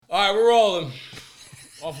All right, we're rolling.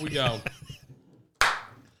 Off we go.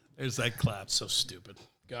 There's that clap. So stupid.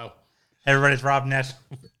 Go. Hey, everybody, it's Rob Nash.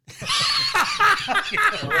 Stupid.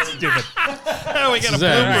 Oh, we got a This is it.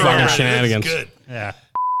 blooper. Fucking shenanigans. Good. Yeah.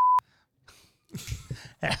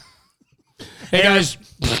 Hey, guys.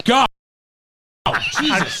 Go.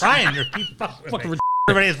 I'm trying to keep fucking.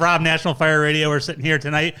 Everybody, it's Rob National Fire Radio. We're sitting here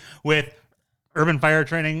tonight with Urban Fire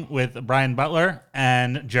Training with Brian Butler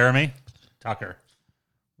and Jeremy Tucker.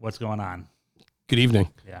 What's going on? Good evening.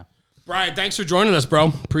 Yeah. Brian, thanks for joining us,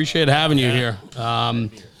 bro. Appreciate having you here. I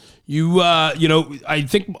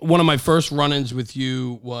think one of my first run-ins with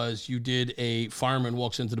you was you did a fireman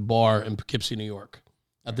walks into the bar in Poughkeepsie, New York,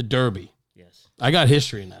 at the Derby. Yes. I got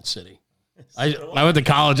history in that city. I went to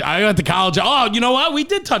college. Oh, you know what? We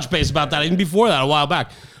did touch base about that even before that a while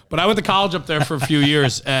back. But I went to college up there for a few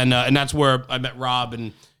years, and that's where I met Rob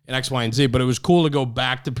and X, Y, and Z. But it was cool to go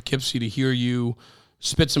back to Poughkeepsie to hear you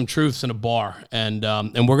spit some truths in a bar. And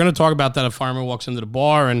we're going to talk about that. A fireman walks into the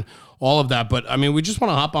bar and all of that. But, I mean, we just want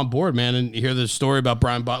to hop on board, man, and hear the story about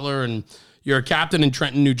Brian Butler. And you're a captain in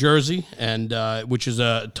Trenton, New Jersey, and which is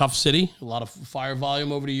a tough city. A lot of fire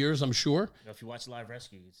volume over the years, I'm sure. You know, if you watch Live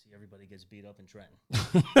Rescue, you see everybody gets beat up in Trenton.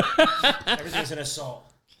 Everything's an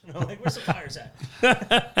assault. You know, like, where's the fires at?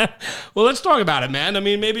 Well, let's talk about it, man. I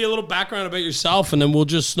mean, maybe a little background about yourself, and then we'll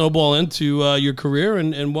just snowball into your career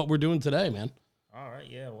and what we're doing today, man. All right,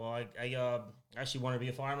 yeah. Well, I actually wanted to be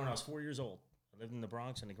a fireman when I was 4 years old. I lived in the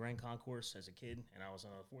Bronx in the Grand Concourse as a kid, and I was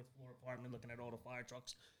on a fourth floor apartment looking at all the fire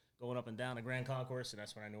trucks going up and down the Grand Concourse, and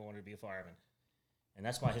that's when I knew I wanted to be a fireman. And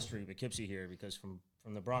that's my history with Poughkeepsie here, because from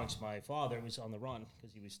the Bronx, my father was on the run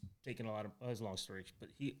because he was taking a lot of, it's a long story, but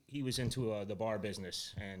he was into the bar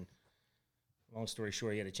business, and long story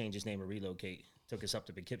short, he had to change his name and relocate. Took us up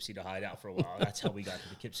to Poughkeepsie to hide out for a while. That's how we got to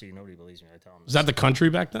Poughkeepsie. Nobody believes me. I tell him. Was that the country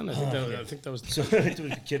back then? I think that was. So we went to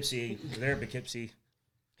Poughkeepsie. We were there in Poughkeepsie.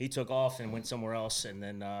 He took off and went somewhere else, and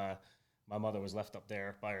then my mother was left up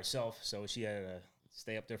there by herself, so she had to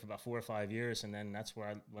stay up there for about 4 or 5 years, and then that's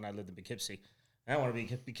when I lived in Poughkeepsie. And I wanted to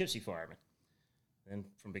be a Poughkeepsie fireman. Then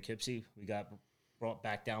from Poughkeepsie, we got brought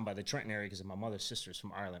back down by the Trenton area because my mother's sisters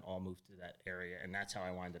from Ireland all moved to that area, and that's how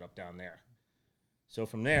I winded up down there. So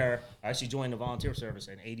from there, I actually joined the volunteer service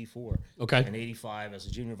in 84. Okay. In 85 as a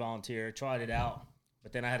junior volunteer, tried it out,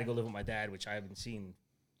 but then I had to go live with my dad, which I haven't seen.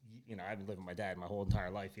 You know, I've been living with my dad my whole entire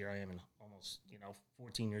life. Here I am, and almost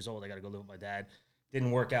 14 years old. I got to go live with my dad.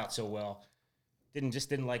 Didn't work out so well.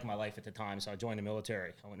 Didn't like my life at the time, so I joined the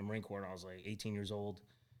military. I went to the Marine Corps when I was like 18 years old.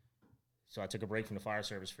 So I took a break from the fire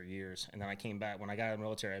service for years, and then I came back. When I got out of the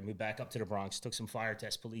military, I moved back up to the Bronx, took some fire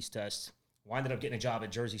tests, police tests. Winded up getting a job at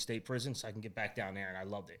Jersey State Prison so I can get back down there, and I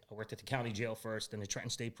loved it. I worked at the county jail first, then the Trenton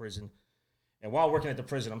State Prison. And while working at the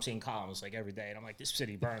prison, I'm seeing columns like every day, and I'm like, this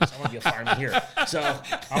city burns. I want to be a fireman here. So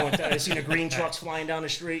I seen the green trucks flying down the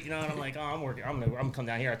street, and I'm like, oh, I'm gonna come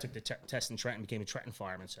down here. I took the test in Trenton, became a Trenton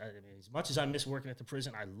fireman. So as much as I miss working at the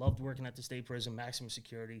prison, I loved working at the state prison, maximum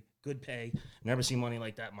security, good pay. Never seen money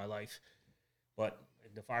like that in my life. But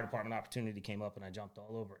the fire department opportunity came up, and I jumped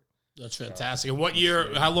all over it. That's fantastic. And what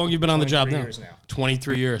year? How long you been on the job now? 23 years now.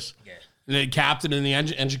 23 years. Yeah. And then captain in the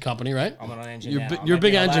engine company, right? I'm on an engine You're now. you're a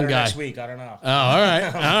big engine guy. Next week, I don't know. Oh, all right,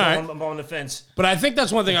 all right. I'm on the fence. But I think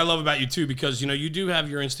that's one thing I love about you too, because you do have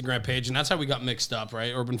your Instagram page, and that's how we got mixed up,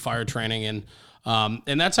 right? Urban Fire Training, and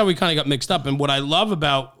that's how we kind of got mixed up. And what I love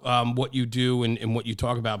about what you do and what you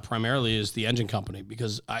talk about primarily is the engine company,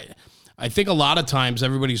 because I think a lot of times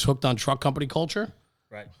everybody's hooked on truck company culture,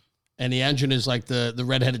 Right. and the engine is like the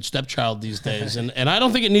redheaded stepchild these days, and I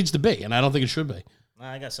don't think it needs to be, and I don't think it should be.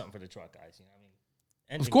 I got something for the truck guys. You know,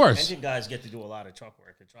 I mean, Of course. engine guys get to do a lot of truck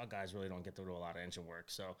work. The truck guys really don't get to do a lot of engine work.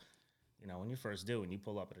 So, when you first do and you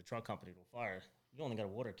pull up at a truck company to fire, you only got a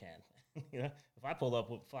water can. If I pull up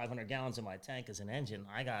with 500 gallons in my tank as an engine,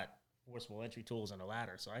 I got forcible entry tools and a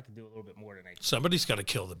ladder, so I can do a little bit more than I can. Somebody's got to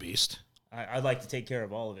kill the beast. I'd like to take care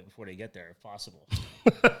of all of it before they get there, if possible.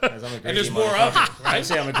 'Cause I'm a greedy And there's more of motherfucker. it, right? I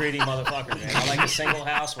say I'm a greedy motherfucker, man. I like a single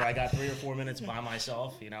house where I got 3 or 4 minutes by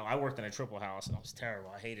myself. I worked in a triple house, and it was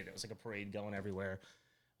terrible. I hated it. It was like a parade going everywhere.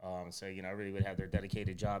 So, everybody would have their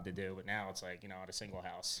dedicated job to do. But now it's like, at a single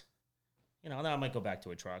house. Then I might go back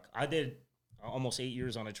to a truck. I did almost 8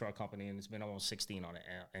 years on a truck company, and it's been almost 16 on an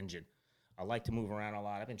engine. I like to move around a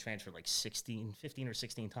lot. I've been transferred like 15 or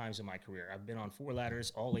 16 times in my career. I've been on 4 ladders,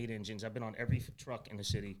 all 8 engines. I've been on every truck in the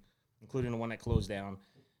city, including the one that closed down.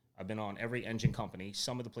 I've been on every engine company.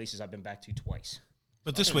 Some of the places I've been back to twice.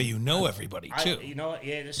 But this way you know everybody, too.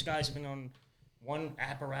 This guy's been on one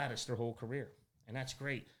apparatus their whole career, and that's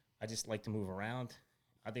great. I just like to move around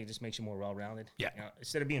I think it just makes you more well-rounded. Yeah. You know,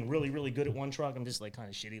 instead of being really, really good at one truck, I'm just like kind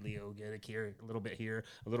of shitty Leo, get it here, a little bit here,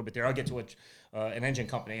 a little bit there. I'll get to an engine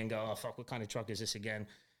company and go, oh, fuck, what kind of truck is this again?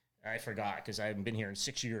 I forgot because I haven't been here in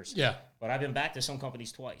 6 years. Yeah. But I've been back to some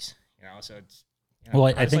companies twice, you know, so it's, you know,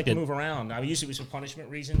 Well, I just think like to it- move around. I used to be for punishment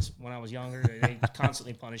reasons when I was younger. They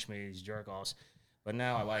constantly punished me, these jerk-offs. But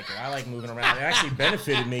now I like it. I like moving around. It actually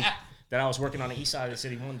benefited me that I was working on the east side of the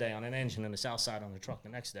city one day on an engine and the south side on the truck the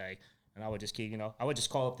next day. And I would just keep, you know, I would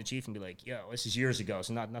just call up the chief and be like, yo, this is years ago.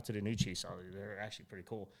 So not to the new chiefs. They're actually pretty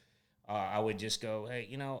cool. I would just go, hey,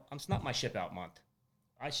 you know, it's not my ship out month.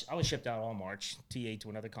 I was shipped out all March, TA to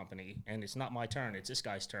another company, and it's not my turn. It's this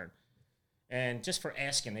guy's turn. And just for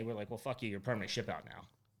asking, they were like, well, fuck you, you're permanent ship out now.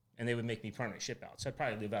 And they would make me permanent ship out. So I'd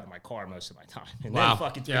probably live out of my car most of my time. And Wow. then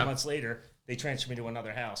fucking 3 months later, they transferred me to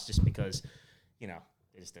another house just because, you know,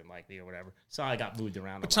 they just didn't like me or whatever. So I got moved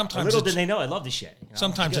around. But sometimes little it's- did they know I love the shit. You know?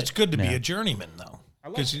 Sometimes it's good to be Yeah. a journeyman, though.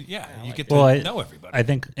 love Because, it. yeah, I you like get it. to Well, know everybody. I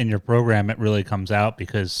think in your program it really comes out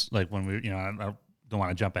because, like, when we, you know, I don't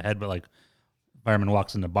want to jump ahead, but like, fireman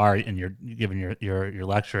walks in the bar and you're giving your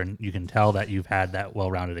lecture, and you can tell that you've had that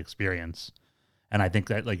well-rounded experience. And I think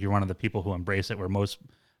that, like, you're one of the people who embrace it, where most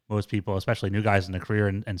people, especially new guys in the career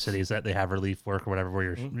in cities that they have relief work or whatever, where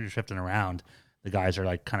you're shifting around, the guys are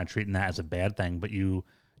like kind of treating that as a bad thing. But you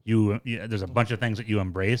there's a bunch of things that you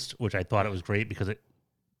embraced, which I thought it was great because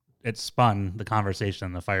it spun the conversation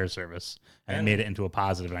in the fire service and it made it into a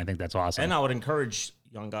positive, and I think that's awesome. And I would encourage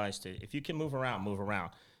young guys to, if you can move around.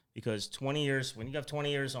 Because 20 years, when you have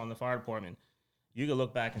 20 years on the fire department, you can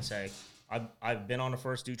look back and say, I've been on the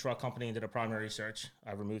first do truck company and did a primary search.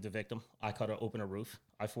 I removed a victim. I open a roof.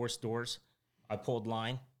 I forced doors. I pulled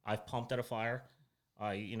line. I've pumped at a fire.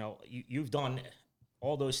 You know, you've done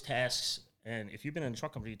all those tasks. And if you've been in a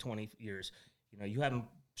truck company 20 years, you know, you haven't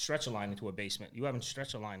stretched a line into a basement. You haven't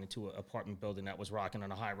stretched a line into an apartment building that was rocking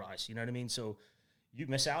on a high rise. You know what I mean? So you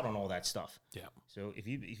miss out on all that stuff. Yeah. So if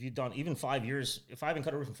you've done even 5 years, if I haven't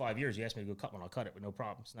cut a roof in 5 years, you ask me to go cut one, I'll cut it with no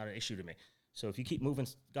problem. It's not an issue to me. So if you keep moving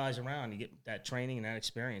guys around, you get that training and that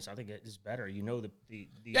experience. I think it is better. You know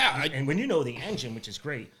and when you know the engine, which is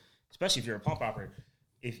great, especially if you're a pump operator.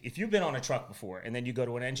 If you've been on a truck before and then you go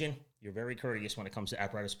to an engine, you're very courteous when it comes to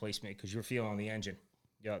apparatus placement because you're feeling the engine,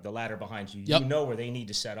 the ladder behind you. Yep. You know where they need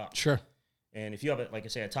to set up. Sure. And if you have, like I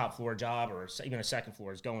say, a top floor job or even a second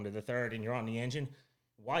floor is going to the third and you're on the engine,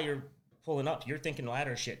 while you're pulling up, you're thinking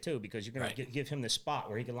ladder shit too, because you're going to give him the spot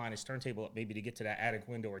where he can line his turntable up maybe to get to that attic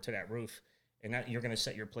window or to that roof. And that you're going to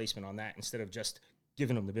set your placement on that instead of just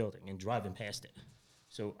giving him the building and driving past it.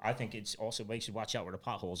 So I think it's also makes you watch out where the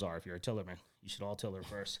potholes are. If you're a tillerman, you should all tiller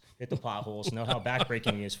first. Hit the potholes, know how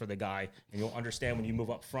backbreaking is for the guy, and you'll understand when you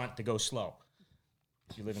move up front to go slow.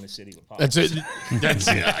 You live in a city with potholes. That's it.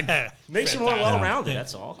 That's Makes you more well-rounded,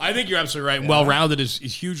 that's all. I think you're absolutely right. Well-rounded is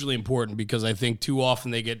hugely important because I think too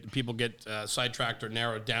often people get sidetracked or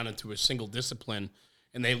narrowed down into a single discipline,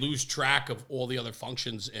 and they lose track of all the other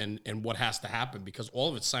functions and what has to happen because all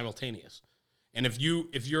of it's simultaneous. And if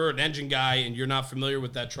you're an engine guy and you're not familiar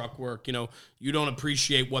with that truck work, you know, you don't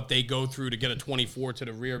appreciate what they go through to get a 24 to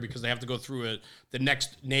the rear because they have to go through the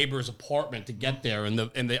next neighbor's apartment to get there and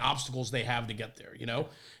the obstacles they have to get there, you know,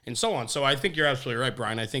 and so on. So I think you're absolutely right,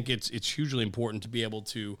 Brian. I think it's hugely important to be able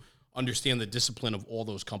to understand the discipline of all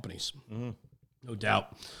those companies. Mm-hmm. No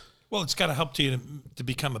doubt. Well, it's got to help you to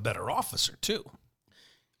become a better officer, too.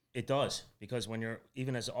 It does, because when you're,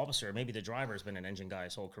 even as an officer, maybe the driver has been an engine guy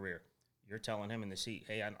his whole career. You're telling him in the seat,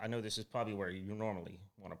 hey, I know this is probably where you normally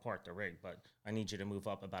want to park the rig, but I need you to move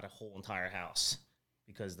up about a whole entire house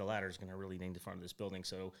because the ladder is going to really need the front of this building.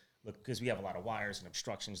 So, look, because we have a lot of wires and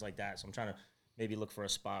obstructions like that, so I'm trying to maybe look for a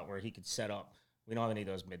spot where he could set up. We don't have any of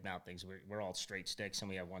those mid-mount things. We're all straight sticks, and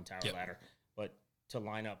we have one tower ladder. But to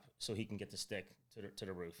line up so he can get the stick to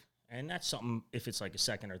the roof. And that's something, if it's like a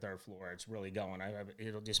second or third floor, it's really going.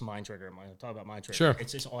 It'll just mind trigger. I'll talk about mind trigger. Sure.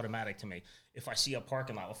 It's just automatic to me. If I see a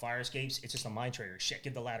parking lot with fire escapes, it's just a mind trigger. Shit,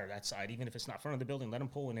 give the ladder that side. Even if it's not front of the building, let him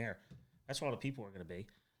pull in there. That's where all the people are going to be.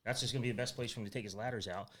 That's just going to be the best place for him to take his ladders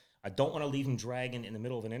out. I don't want to leave him dragging in the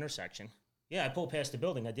middle of an intersection. Yeah, I pulled past the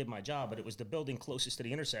building. I did my job, but it was the building closest to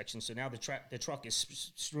the intersection. So now the truck is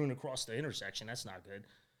strewn across the intersection. That's not good.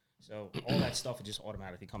 So all that stuff is just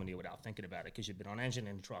automatically coming to you without thinking about it because you've been on engine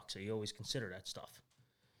and truck, so you always consider that stuff.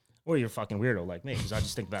 Or you're a fucking weirdo like me because I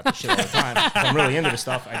just think about this shit all the time. If I'm really into the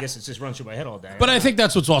stuff, I guess it just runs through my head all day. But I think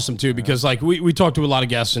that's what's awesome too, because like we talk to a lot of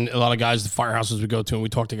guests and a lot of guys, the firehouses we go to, and we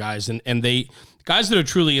talk to guys, and they guys that are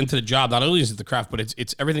truly into the job. Not only is it the craft, but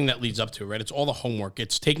it's everything that leads up to it, right? It's all the homework.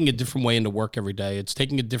 It's taking a different way into work every day. It's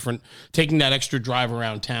taking that extra drive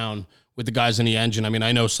around town with the guys in the engine. I mean,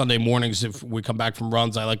 I know Sunday mornings, if we come back from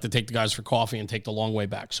runs, I like to take the guys for coffee and take the long way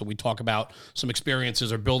back. So we talk about some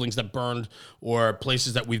experiences or buildings that burned or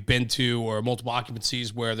places that we've been to or multiple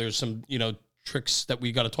occupancies where there's some, tricks that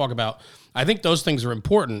we got to talk about. I think those things are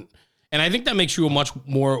important. And I think that makes you a much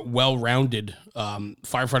more well-rounded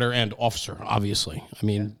firefighter and officer, obviously. I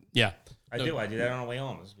mean, yeah. I do that on the way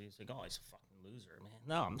home. It's like, oh, he's a fucking loser, man.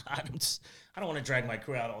 No, I'm not. I don't want to drag my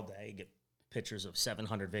crew out all day and get pictures of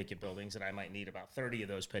 700 vacant buildings, and I might need about 30 of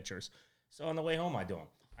those pictures. So on the way home, I do them.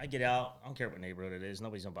 I get out. I don't care what neighborhood it is.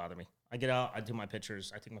 Nobody's going to bother me. I get out. I do my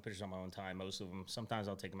pictures. I take my pictures on my own time, most of them. Sometimes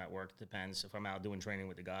I'll take them at work. It depends if I'm out doing training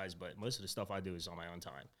with the guys, but most of the stuff I do is on my own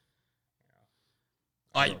time.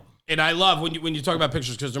 I love when you talk about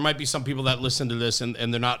pictures, because there might be some people that listen to this and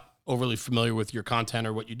they're not overly familiar with your content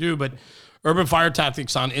or what you do, but Urban Fire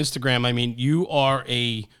Tactics on Instagram, I mean, you are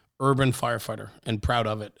a urban firefighter and proud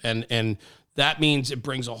of it. And that means it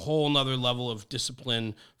brings a whole nother level of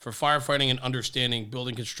discipline for firefighting and understanding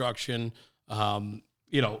building construction, and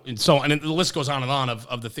so on. And the list goes on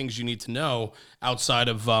of the things you need to know outside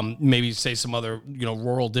of maybe say some other,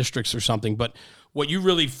 rural districts or something. But what you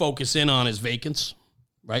really focus in on is vacants,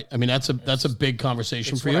 right? I mean, that's a big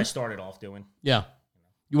conversation for you. What I started off doing. Yeah.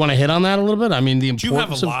 You want to hit on that a little bit? I mean, the Do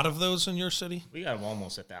importance you have a lot of those in your city? We got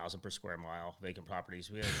almost 1,000 per square mile vacant properties.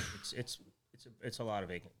 We have it's a lot of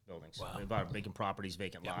vacant buildings. Wow. We have a lot of vacant properties,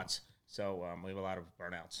 vacant lots. So we have a lot of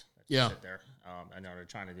burnouts that sit there. I know they're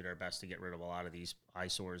trying to do their best to get rid of a lot of these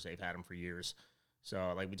eyesores. They've had them for years.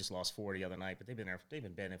 So like we just lost 4 the other night, but they've been there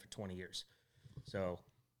for 20 years. So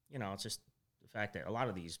it's just the fact that a lot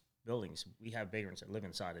of these buildings, we have vagrants that live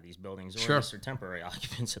inside of these buildings, or at least they're temporary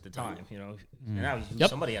occupants at the time, And now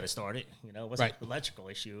somebody had to start it, it wasn't an electrical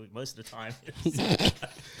issue most of the time.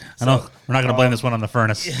 I know we're not going to blame this one on the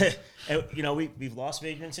furnace. And, we've lost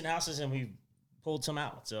vagrants in houses and we've pulled some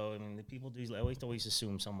out. So, I mean, the people do always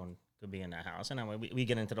assume someone could be in that house. And anyway, we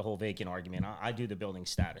get into the whole vacant argument. I do the building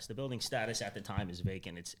status. The building status at the time is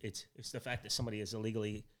vacant. It's the fact that somebody is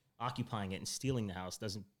illegally occupying it and stealing the house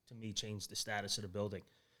doesn't, to me, change the status of the building.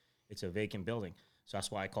 It's a vacant building. So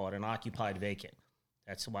that's why I call it an occupied vacant.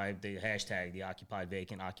 That's why the hashtag, the occupied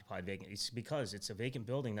vacant. It's because it's a vacant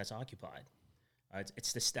building that's occupied.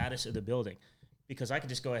 It's the status of the building. Because I could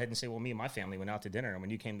just go ahead and say, well, me and my family went out to dinner, and when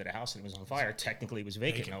you came to the house and it was on fire, technically it was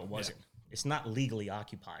vacant. No, it wasn't. Yeah. It's not legally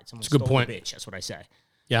occupied. Someone stole the bitch. That's what I say.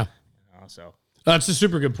 Yeah. So that's a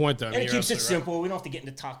super good point, though. And it keeps it simple. We don't have to get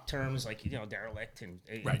into talk terms like, derelict and,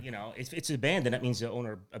 if it's abandoned, that means the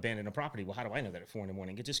owner abandoned a property. Well, how do I know that at 4 a.m?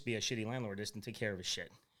 It just be a shitty landlord that doesn't take care of his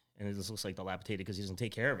shit. And it just looks like dilapidated because he doesn't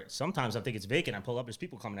take care of it. Sometimes I think it's vacant. I pull up, there's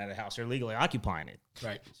people coming out of the house. They're legally occupying it.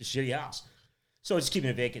 Right. It's a shitty house. So it's keeping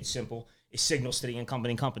it vacant, simple. It signals to the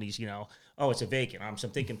incoming companies, it's a vacant. I'm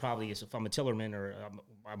thinking probably if I'm a tillerman or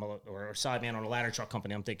a sideman on a ladder truck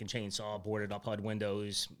company, I'm thinking chainsaw, boarded up HUD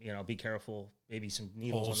windows, be careful, maybe some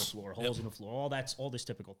needles on the floor, holes in the floor, all this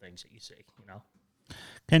typical things that you see,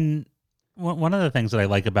 Can one of the things that I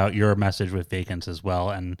like about your message with vacants as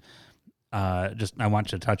well, and I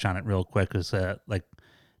want you to touch on it real quick, is like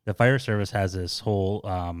the fire service has this whole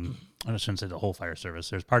I shouldn't say the whole fire service.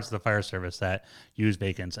 There's parts of the fire service that use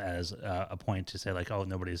vacants as a point to say like, oh,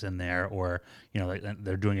 nobody's in there, or like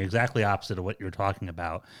they're doing exactly opposite of what you're talking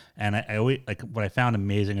about. And I always like what I found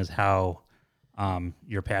amazing is how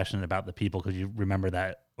you're passionate about the people, because you remember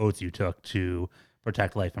that oath you took to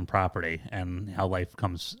protect life and property, and how life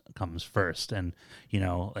comes first. And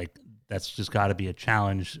like that's just got to be a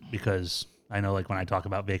challenge, because I know, like, when I talk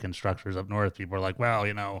about vacant structures up north, people are like, well,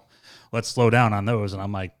 let's slow down on those. And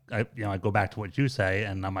I'm like, I go back to what you say,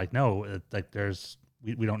 and I'm like, no,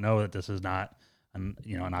 we don't know that this is not an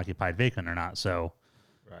occupied vacant or not. So,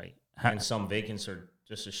 right. And some vacants are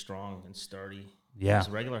just as strong and sturdy as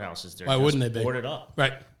regular houses. They're Why wouldn't they be boarded up?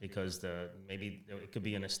 Right. Because maybe it could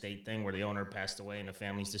be an estate thing where the owner passed away and the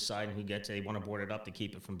family's deciding they want to board it up to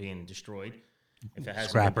keep it from being destroyed. If it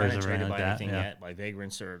hasn't been penetrated by anything yet, by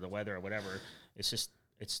vagrants or the weather or whatever, it's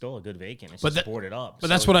still a good vacant. It's just boarded up. But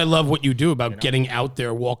that's what I love what you do about getting out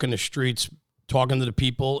there, walking the streets, talking to the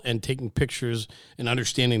people, and taking pictures and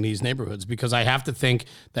understanding these neighborhoods. Because I have to think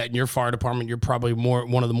that in your fire department, you're probably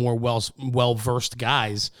one of the more well-versed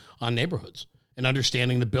guys on neighborhoods and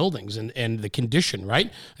understanding the buildings and the condition,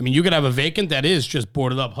 right? I mean, you could have a vacant that is just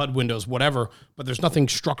boarded up, HUD windows, whatever, but there's nothing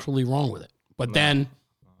structurally wrong with it. But then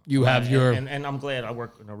you have your... And I'm glad I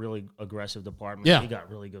work in a really aggressive department. Yeah. We got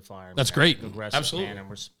really good firemen. That's great. Aggressive, absolutely. Man,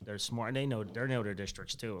 and they're smart. And they know their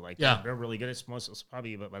districts, too. Like, yeah. They're really good. It's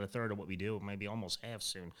probably about a third of what we do, maybe almost half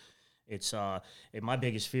soon, It's my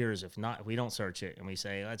biggest fear is if we don't search it and we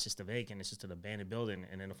say, that's just a vacant, it's just an abandoned building,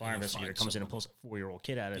 and then a fire investigator comes in and pulls a 4-year-old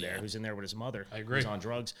kid out of there who's in there with his mother. I agree. Who's on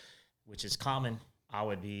drugs, which is common. I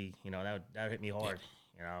would be, that would hit me hard,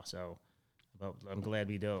 so, but I'm glad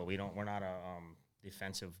we do. We're not a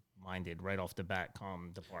defensive minded right off the bat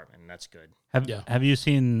department, and that's good. Have you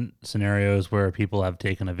seen scenarios where people have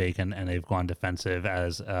taken a vacant and they've gone defensive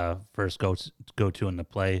as first go to in the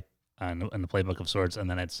play? In the playbook of sorts, and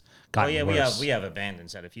then it's gotten worse. we have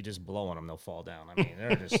abandons that if you just blow on them, they'll fall down. I mean,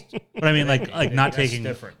 they're just. But I mean, like not taking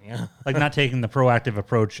different, like not taking the proactive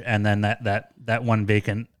approach, and then that one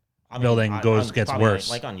vacant building gets worse.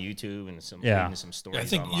 Like on YouTube and some stories. I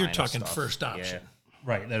think you're talking stuff. first option. Yeah.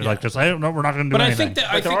 Right, they're like just I don't know, we're not going to do anything. I think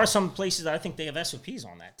that there are some places that I think they have SOPs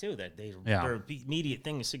on that too. That their immediate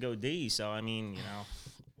thing is to go D. So I mean,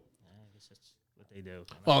 they do.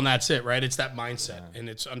 Well, and that's it, right? It's that mindset and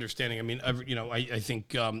it's understanding. I mean, I think,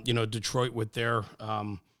 Detroit with their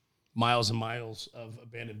miles and miles of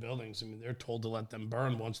abandoned buildings, I mean, they're told to let them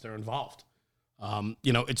burn once they're involved.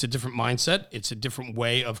 It's a different mindset. It's a different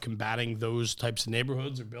way of combating those types of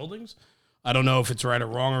neighborhoods or buildings. I don't know if it's right or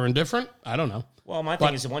wrong or indifferent. I don't know. Well, my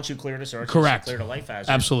thing is that once you clear the search, correct, clear the life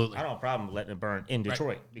hazard. Absolutely. I don't have a problem letting it burn in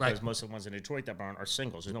Detroit because most of the ones in Detroit that burn are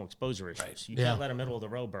singles. There's no exposure issues. You can't let a middle of the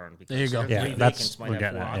road burn because there you go. three vacants might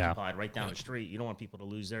have 4 occupied right down the street. You don't want people to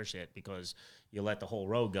lose their shit because you let the whole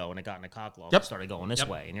road go and it got in a cockloft and started going this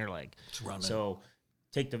way, and you're like, so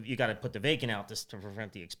you got to put the vacant out to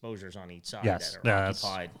prevent the exposures on each side that are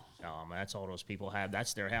occupied. That's all those people have.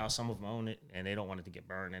 That's their house. Some of them own it, and they don't want it to get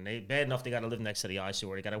burned. And bad enough they got to live next to the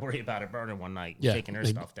eyesore. They got to worry about it burning one night, taking their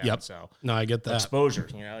stuff down. So no, I get that exposure.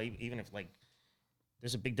 Even if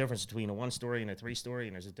there's a big difference between a 1-story and a 3-story,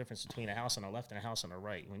 and there's a difference between a house on the left and a house on the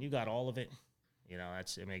right. When you got all of it,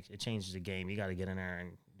 it changes the game. You got to get in there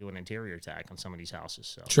and do an interior attack on some of these houses.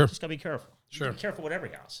 So just got to be careful. Be careful with every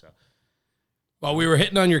house. So. Well, we were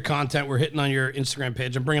hitting on your content. We're hitting on your Instagram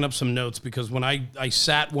page. I'm bringing up some notes because when I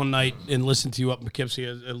sat one night and listened to you up in Poughkeepsie,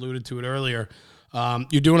 I alluded to it earlier,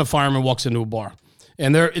 you're doing a fireman walks into a bar.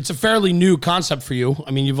 And it's a fairly new concept for you. I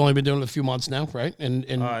mean, you've only been doing it a few months now, right? And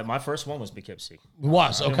my first one was Poughkeepsie. I've been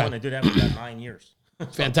wanting to do that for about 9 years.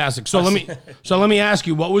 Fantastic. So let me ask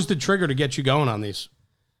you, what was the trigger to get you going on these?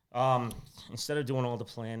 Instead of doing all the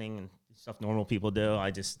planning and stuff normal people do,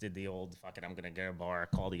 I just did the old, fuck it, I'm going to get a bar,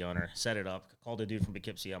 call the owner, set it up, call the dude from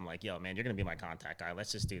Poughkeepsie. I'm like, yo, man, you're going to be my contact guy.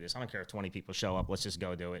 Let's just do this. I don't care if 20 people show up. Let's just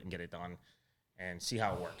go do it and get it done and see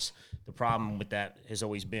how it works. The problem with that has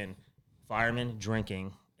always been firemen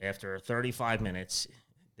drinking. After 35 minutes,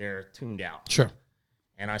 they're tuned out. Sure.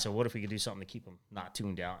 And I said, what if we could do something to keep them not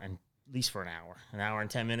tuned out, and at least for an hour and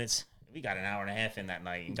 10 minutes? We got an hour and a half in that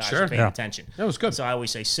night, and guys are paying attention. That was good. So I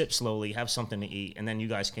always say, sip slowly, have something to eat, and then you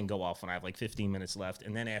guys can go off when I have like 15 minutes left.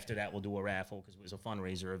 And then after that, we'll do a raffle because it was a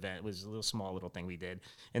fundraiser event. It was a small little thing we did.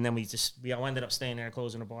 And then we all ended up staying there and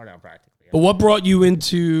closing the bar down practically. But what brought you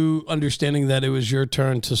into understanding that it was your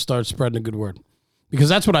turn to start spreading a good word? Because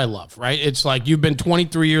that's what I love, right? It's like you've been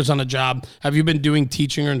 23 years on a job. Have you been doing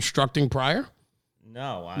teaching or instructing prior?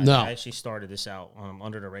 No. I actually started this out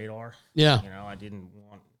under the radar. Yeah. I didn't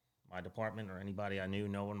want my department or anybody I knew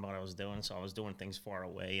knowing what I was doing, so I was doing things far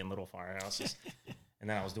away in little firehouses. And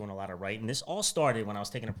then I was doing a lot of writing. This all started when I was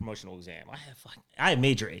taking a promotional exam. I have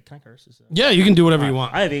major A. Can I curse this? Yeah, you can do whatever you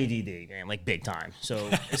want. I have ADD, man, like big time. So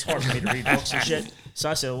it's hard for me to read books and shit. So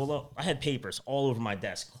I said, well, look, I had papers all over my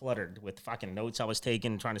desk, cluttered with fucking notes I was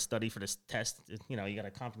taking, trying to study for this test. You got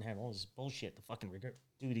to comprehend all this bullshit to fucking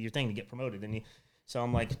do your thing to get promoted. So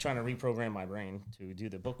I'm like trying to reprogram my brain to do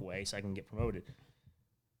the book way so I can get promoted.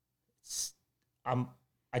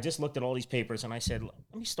 I just looked at all these papers and I said,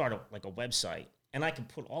 let me start a website, and I can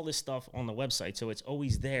put all this stuff on the website so it's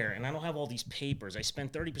always there, and I don't have all these papers. I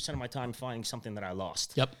spend 30% of my time finding something that I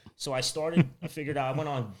lost. Yep. So I figured out, I went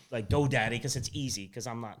on like GoDaddy because it's easy because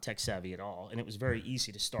I'm not tech savvy at all, and it was very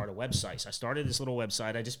easy to start a website. So I started this little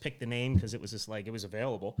website. I just picked the name because it was just like, it was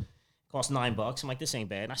available. It cost $9. I'm like, this ain't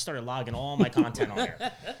bad. And I started logging all my content on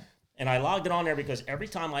there. And I logged it on there because every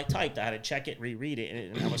time I typed, I had to check it, reread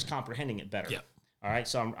it, and I was comprehending it better. Yep. All right,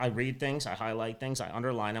 so I read things, I highlight things, I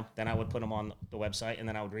underline them, then I would put them on the website, and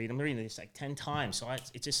then I would read them. I'm reading this like 10 times, so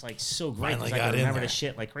it's just like so great because I can remember the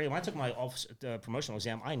shit like crazy. When I took my promotional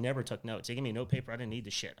exam, I never took notes. They gave me a note paper, I didn't need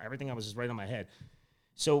the shit. Everything I was just right on my head.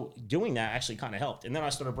 So doing that actually kind of helped. And then I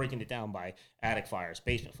started breaking it down by attic fires,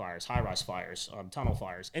 basement fires, high-rise fires, tunnel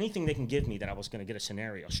fires, anything they can give me that I was going to get a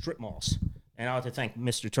scenario, strip malls. And I have to thank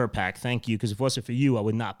Mr. Turpak. Thank you, because if it wasn't for you, I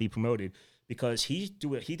would not be promoted. Because he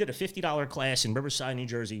did a $50 class in Riverside, New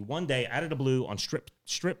Jersey, one day out of the blue on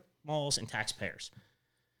strip malls and taxpayers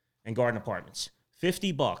and garden apartments.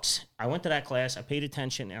 $50. I went to that class. I paid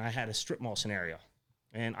attention, and I had a strip mall scenario,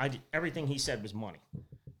 and I did, everything he said was money.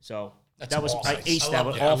 So that was I aced that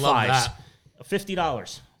with all fives.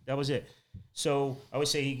 $50. That was it. So I would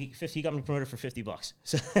say he got me promoted for $50.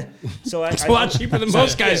 So it's a lot cheaper than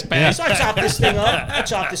most guys pay. So I chopped this thing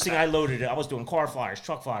up. I loaded it. I was doing car flyers,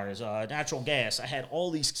 truck flyers, natural gas. I had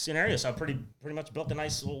all these scenarios. I pretty much built a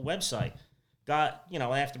nice little website. Got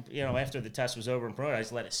after the test was over and promoted, I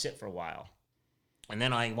just let it sit for a while, and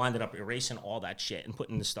then I winded up erasing all that shit and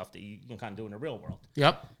putting the stuff that you can kind of do in the real world.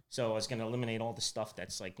 Yep. So I was going to eliminate all the stuff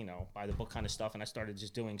that's like, by the book kind of stuff. And I started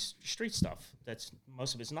just doing street stuff. That's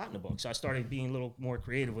most of it's not in the book. So I started being a little more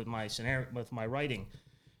creative with my scenario, with my writing.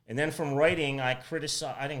 And then from writing, I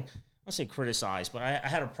didn't say criticize, but I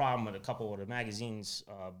had a problem with a couple of the magazines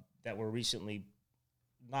that were recently,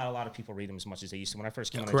 not a lot of people read them as much as they used to. When I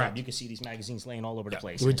first came on the job, you could see these magazines laying all over the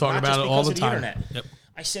place. We talk about it all the time. Yep.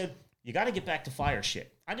 I said, you got to get back to fire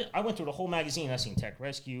shit. I went through the whole magazine. I seen Tech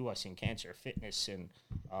Rescue. I seen Cancer Fitness, and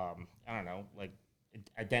I don't know, like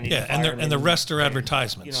Identity. Yeah, and the rest are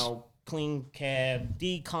advertisements. Clean Cab,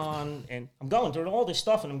 Decon, and I'm going through all this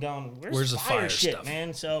stuff, and I'm going, where's the fire shit, stuff,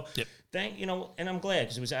 man? So and I'm glad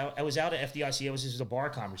because I was out at FDIC. It was just a bar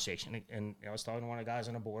conversation, and I was talking to one of the guys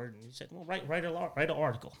on the board, and he said, well, write an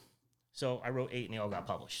article. So I wrote 8, and they all got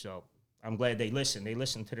published. So I'm glad they listened. They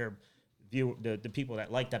listened to their the people that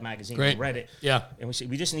liked that magazine and read it. Yeah. And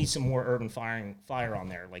we just need some more urban fire on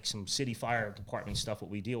there, like some city fire department stuff that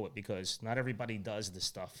we deal with, because not everybody does this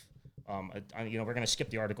stuff. We're going to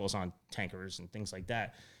skip the articles on tankers and things like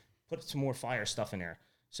that. Put some more fire stuff in there.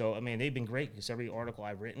 So, I mean, they've been great because every article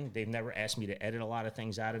I've written, they've never asked me to edit a lot of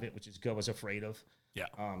things out of it, which is good. I was afraid of. Yeah.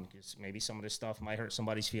 Because maybe some of this stuff might hurt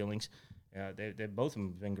somebody's feelings. They both of them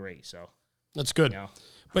have been great. So that's good.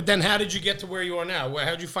 But then how did you get to where you are now?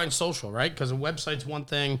 How did you find social, right? Because a website's one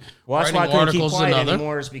thing, well, that's why I couldn't keep quiet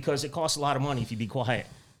anymore, is because it costs a lot of money if you be quiet.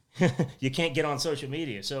 You can't get on social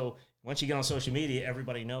media. So once you get on social media,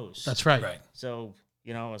 everybody knows. That's right. So,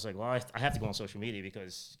 I was like, well, I have to go on social media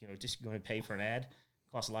because, just going to pay for an ad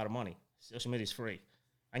costs a lot of money. Social media is free.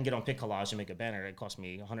 I can get on Pic Collage and make a banner. It cost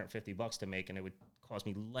me $150 to make, and it would cost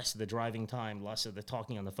me less of the driving time, less of the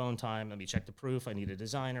talking on the phone time. Let me check the proof. I need a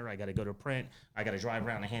designer. I got to go to print. I got to drive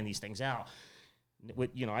around and hand these things out.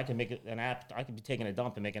 I can make an app. I could be taking a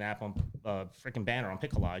dump and make an app on freaking banner on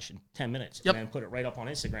Pic Collage in 10 minutes, and then put it right up on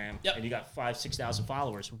Instagram. And you got 5,000-6,000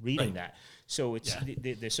 followers reading that. So it's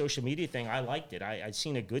the social media thing. I liked it. I've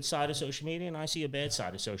seen a good side of social media, and I see a bad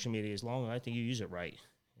side of social media. As long as I think you use it right,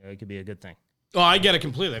 it could be a good thing. Oh, I get it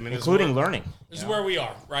completely. I mean, including learning. This is where we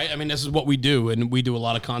are, right? I mean, this is what we do, and we do a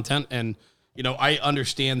lot of content, and I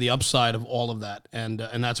understand the upside of all of that, and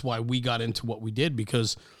that's why we got into what we did,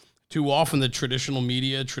 because too often the traditional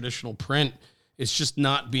media, traditional print, is just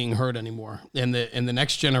not being heard anymore, and the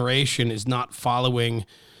next generation is not following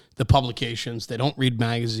the publications. They don't read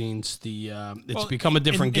magazines. It's become a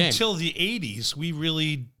different game. Until the 80s, we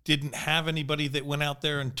really didn't have anybody that went out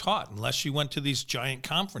there and taught unless you went to these giant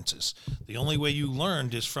conferences. The only way you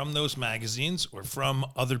learned is from those magazines or from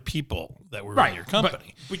other people that were in your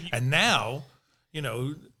company. And now,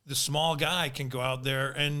 the small guy can go out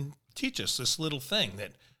there and teach us this little thing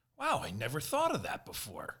that, wow, I never thought of that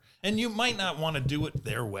before. And you might not want to do it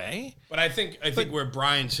their way. But I think where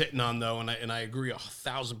Brian's hitting on, though, and I agree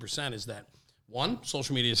 1,000%, is that, one,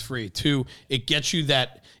 social media is free. Two, it gets you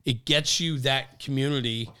that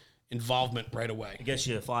community involvement right away. It gets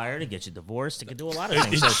you fired. It gets you divorced. It can do a lot of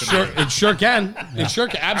things. It sure can. Yeah. It sure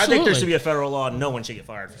can. Absolutely. I think there should be a federal law. No one should get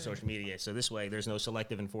fired for social media. So this way, there's no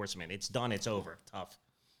selective enforcement. It's done. It's over. Tough.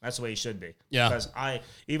 That's the way it should be. Yeah. Because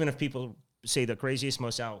even if people say the craziest,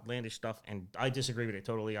 most outlandish stuff, and I disagree with it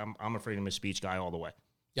totally, I'm a freedom of speech guy all the way.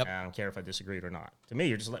 Yep. I don't care if I disagree or not. To me,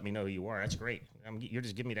 you're just letting me know who you are. That's great. You're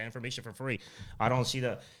just giving me that information for free. I don't see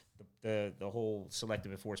the whole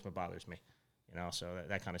selective enforcement bothers me. So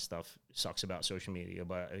that kind of stuff sucks about social media.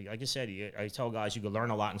 But like I said, I tell guys you can learn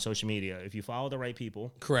a lot in social media if you follow the right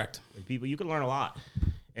people. Correct. You can learn a lot.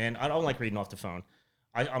 And I don't like reading off the phone.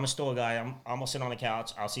 I'm a still guy. I'm almost sitting on the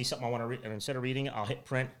couch. I'll see something I want to read, and instead of reading it, I'll hit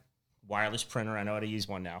print. Wireless printer. I know how to use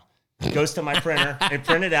one now. It goes to my printer. It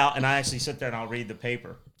print it out, and I actually sit there and I'll read the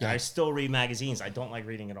paper. Yeah. I still read magazines. I don't like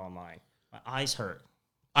reading it online. My eyes hurt.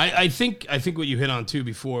 I think what you hit on too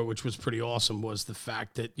before, which was pretty awesome, was the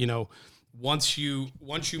fact that once you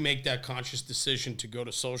make that conscious decision to go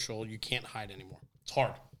to social, you can't hide anymore. It's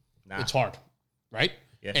hard. It's hard, right?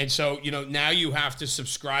 Yeah. And so, now you have to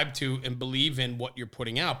subscribe to and believe in what you're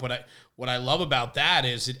putting out. But what I love about that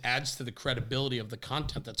is it adds to the credibility of the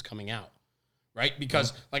content that's coming out, right?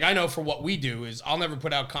 Because like I know for what we do is I'll never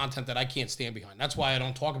put out content that I can't stand behind. That's why I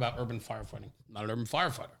don't talk about urban firefighting. I'm not an urban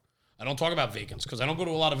firefighter. I don't talk about vacants because I don't go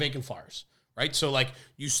to a lot of vacant fires, right? So like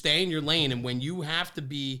you stay in your lane, and when you have to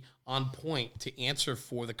be on point to answer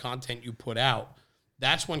for the content you put out,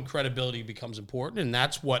 that's when credibility becomes important. And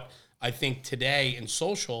that's what I think today in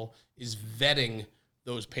social is vetting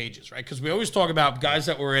those pages, right? Because we always talk about guys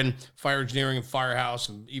that were in fire engineering and firehouse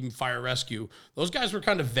and even fire rescue. Those guys were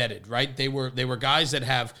kind of vetted, right? They were guys that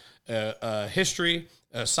have a history,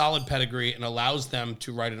 a solid pedigree, and allows them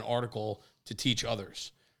to write an article to teach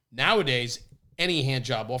others. Nowadays, any hand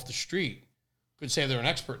job off the street could say they're an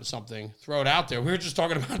expert in something, throw it out there. We were just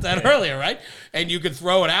talking about that earlier, right? And you could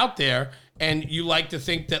throw it out there, and you like to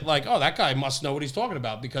think that like, oh, that guy must know what he's talking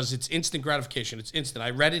about because it's instant gratification. It's instant. I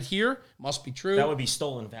read it here. Must be true. That would be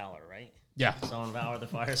stolen valor, right? Yeah. Stolen valor, the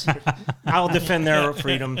fires. I'll defend their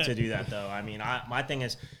freedom to do that, though. I mean, my thing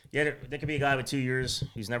is, yeah, there could be a guy with 2 years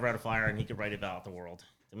who's never had a fire, and he could write about the world.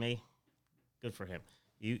 To me, good for him.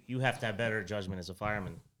 You have to have better judgment as a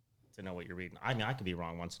fireman to know what you're reading. I mean, I could be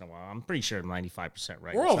wrong once in a while. I'm pretty sure I'm 95%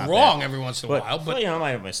 right. We're all wrong every once in a while, but you know, I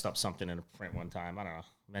might have messed up something in a print one time. I don't know.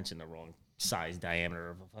 Mentioned the wrong size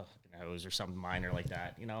diameter of a fucking hose or something minor like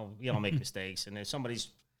that. You know, we all make mistakes, and if somebody's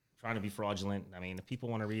trying to be fraudulent, I mean, if people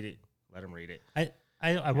want to read it, let them read it.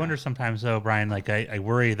 I wonder sometimes though, Brian. Like I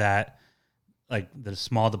worry that like the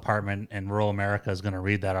small department in rural America is going to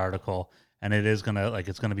read that article, and it is gonna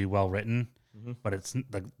it's gonna be well written, but it's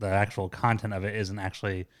the actual content of it isn't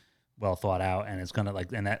actually well thought out, and it's gonna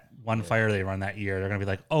in that one fire they run that year, they're gonna be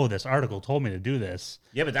like, oh, this article told me to do this.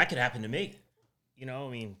 Yeah, but that could happen to me. You know,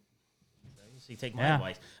 I mean, you take my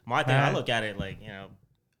advice. My thing, I look at it like, you know,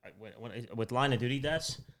 with line of duty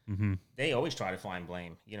deaths, they always try to find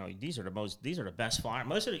blame. You know, these are the best firemen.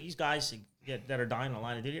 Most of these guys that are dying on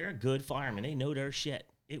line of duty are good firemen. They know their shit.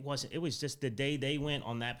 It was just the day they went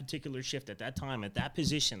on that particular shift at that time, at that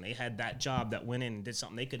position, they had that job that went in and did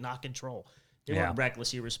something they could not control. They weren't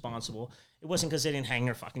reckless, irresponsible. It wasn't because they didn't hang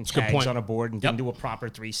their fucking tags on a board and didn't do a proper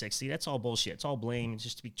 360. That's all bullshit. It's all blame. It's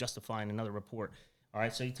just to be justifying another report. All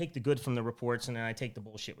right, so you take the good from the reports, and then I take the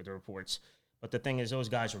bullshit with the reports. But the thing is, those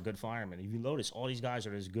guys were good firemen. If you notice, all these guys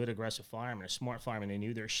are this good, aggressive firemen, a smart fireman. They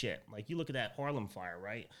knew their shit. Like, you look at that Harlem fire,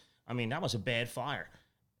 right? I mean, that was a bad fire.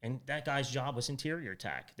 And that guy's job was interior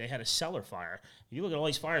attack. They had a cellar fire. You look at all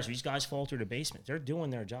these fires, these guys fall through the basement. They're doing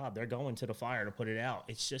their job. They're going to the fire to put it out.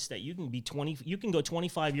 It's just that you can go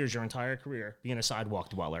 25 years, your entire career, being a sidewalk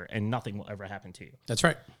dweller, and nothing will ever happen to you. that's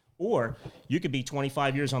right. Or you could be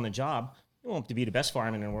 25 years on the job. You won't have to be the best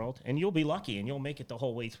fireman in the world, and you'll be lucky, and you'll make it the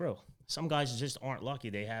whole way through. Some guys just aren't lucky.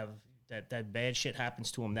 They have that bad shit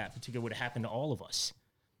happens to them. That particular would have happened to all of us.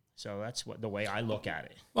 So that's the way I look at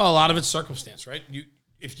it. Well, a lot of it's circumstance, right?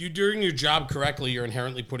 If you're doing your job correctly, you're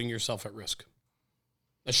inherently putting yourself at risk.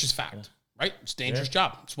 That's just fact, right? It's a dangerous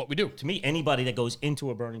job. It's what we do. To me, anybody that goes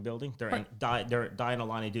into a burning building, they're dying a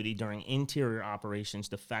line of duty during interior operations.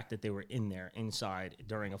 The fact that they were in there, inside,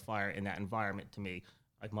 during a fire in that environment, to me,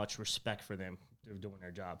 I have much respect for them. They're doing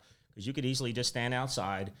their job. Because you could easily just stand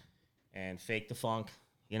outside and fake the funk.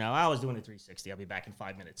 You know, I was doing a 360. I'll be back in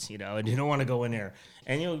 5 minutes, you know, and you don't want to go in there.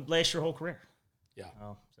 And you'll last your whole career. Yeah.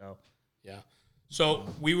 Yeah. So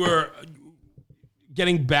we were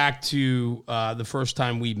getting back to the first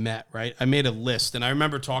time we met, right? I made a list, and I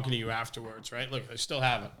remember talking to you afterwards, right? Look, I still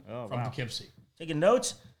have it from Poughkeepsie. Taking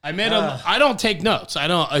notes? I don't take notes. I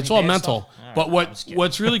don't. It's all mental. But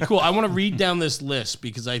what's really cool, I want to read down this list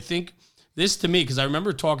because I think this to me, because I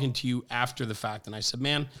remember talking to you after the fact, and I said,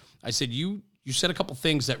 man, you said a couple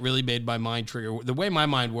things that really made my mind trigger. The way my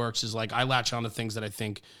mind works is like I latch on to things that I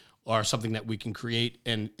think are something that we can create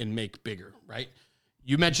and make bigger, right?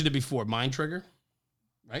 You mentioned it before, mind trigger,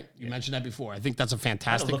 right? You mentioned that before. I think that's a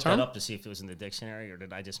fantastic term. I looked that up to see if it was in the dictionary, or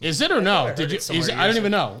did I just... Is it or no? Did you? I don't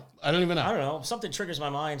even know. I don't know. Something triggers my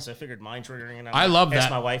mind, so I figured mind triggering. And I love that. Asked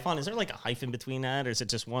my wife, is there like a hyphen between that, or is it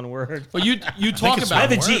just one word? But you talk about... I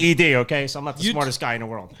have a GED, okay? So I'm not the smartest guy in the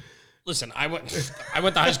world. Listen, I went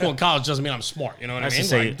to high school and college doesn't mean I'm smart. You know what I mean?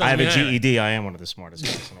 Say, I have a GED. I am one of the smartest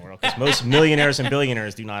guys in the world. Because most millionaires and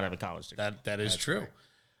billionaires do not have a college degree. That's true.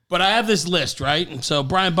 But I have this list, right? And so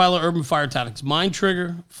Brian Butler, Urban Fire Tactics, mind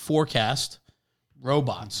trigger, forecast,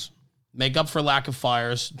 robots, make up for lack of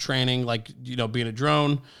fires, training, like, you know, being a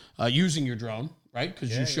drone, using your drone, right?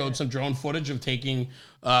 Because you showed some drone footage of taking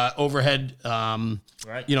overhead,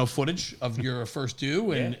 you know, footage of your first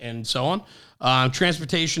due and so on.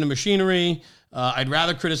 Transportation and machinery. I'd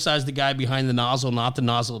rather criticize the guy behind the nozzle, not the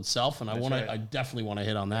nozzle itself. And I definitely want to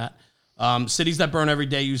hit on that. Cities that burn every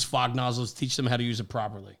day use fog nozzles. Teach them how to use it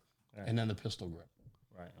properly. Right. And then the pistol grip.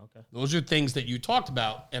 Right. Okay. Those are things that you talked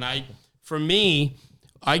about, and I for me,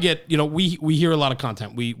 I get, we hear a lot of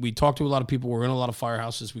content. We talk to a lot of people. We're in a lot of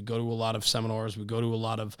firehouses. We go to a lot of seminars. We go to a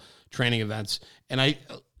lot of training events. And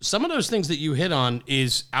some of those things that you hit on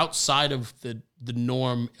is outside of the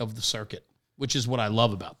norm of the circuit, which is what I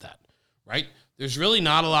love about that, right? There's really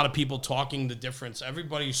not a lot of people talking the difference.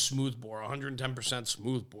 Everybody's smooth bore, 110%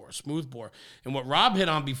 smooth bore. And what Rob hit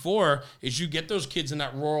on before is you get those kids in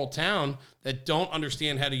that rural town that don't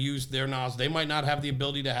understand how to use their nozzle. They might not have the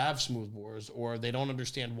ability to have smooth bores, or they don't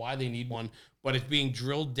understand why they need one, but it's being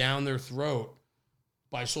drilled down their throat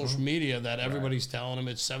by social media that everybody's telling them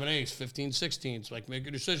it's 7/8, 15/16. Like, make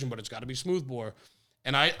a decision, but it's got to be smooth bore.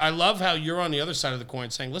 And I love how you're on the other side of the coin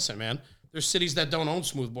saying, listen, man, there's cities that don't own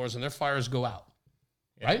smooth bores and their fires go out.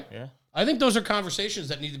 Right? Yeah. I think those are conversations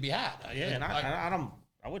that need to be had.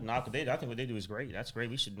 I wouldn't knock what they do. I think what they do is great. That's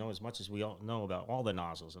great. We should know as much as we all know about all the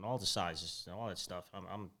nozzles and all the sizes and all that stuff.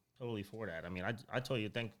 I'm totally for that. I mean, I told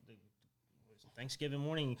you, Thanksgiving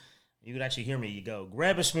morning, you could actually hear me. You go,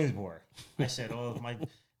 grab a smooth bore. I said, oh,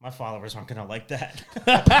 my followers aren't going to like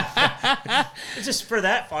that. It's just for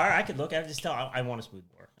that fire. I could look at it, just tell I want a smooth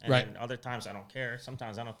bore. And right. then other times I don't care.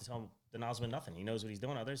 Sometimes I don't have to tell the nozzleman nothing. He knows what he's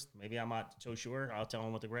doing. Others, maybe I'm not so sure. I'll tell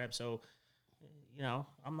him what to grab. So,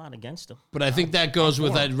 I'm not against him. But I think that goes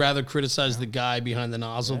with I'd rather criticize the guy behind the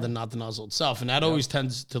nozzle than not the nozzle itself. And that always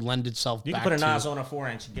tends to lend itself You back can put a to... nozzle on a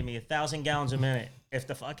 4-inch and give me 1,000 gallons a minute. If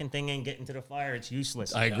the fucking thing ain't getting to the fire, it's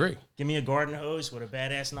useless. I agree. Give me a garden hose with a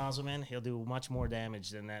badass nozzleman. He'll do much more damage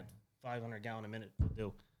than that 500 gallon a minute will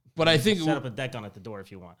do. But I think set up a deck on at the door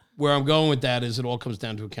if you want. Where I'm going with that is it all comes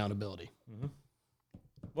down to accountability. Mm-hmm.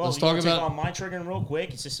 Well, let's talk about on my triggering real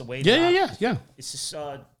quick. It's just a way. Yeah. It's just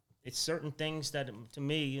it's certain things that to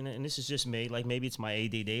me, and this is just me. Like maybe it's my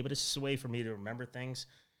ADD, but it's just a way for me to remember things.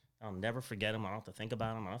 I'll never forget them. I don't have to think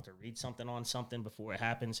about them. I don't have to read something on something before it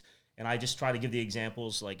happens. And I just try to give the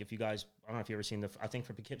examples. Like if you guys, I don't know if you ever seen I think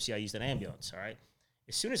for Poughkeepsie, I used an ambulance. All right.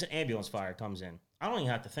 As soon as an ambulance fire comes in, I don't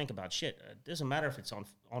even have to think about shit. It doesn't matter if it's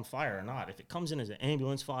on fire or not. If it comes in as an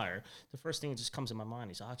ambulance fire, the first thing that just comes in my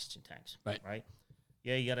mind is oxygen tanks. Right?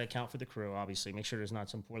 Yeah, you got to account for the crew, obviously. Make sure there's not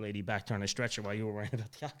some poor lady back there on a stretcher while you were worrying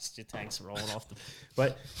about the oxygen tanks rolling off.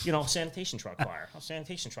 But, sanitation truck fire.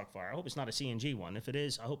 Sanitation truck fire. I hope it's not a CNG one. If it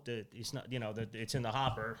is, I hope that it's not, that it's in the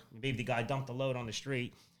hopper. Maybe the guy dumped the load on the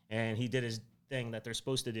street and he did his thing that they're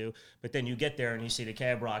supposed to do. But then you get there and you see the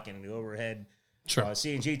cab rocking and the overhead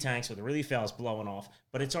CNG tanks with the relief valves blowing off.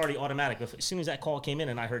 But it's already automatic. As soon as that call came in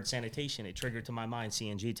and I heard sanitation, it triggered to my mind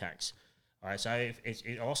CNG tanks. All right, so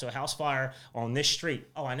it also a house fire on this street.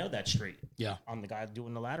 Oh, I know that street. Yeah. I'm the guy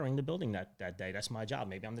doing the laddering the building that day. That's my job.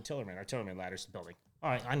 Maybe I'm the tillerman. Our tillerman ladders the building. All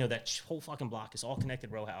right, I know that whole fucking block is all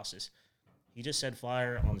connected row houses. He just said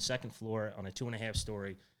fire on the second floor on a 2.5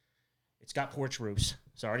 story. It's got porch roofs,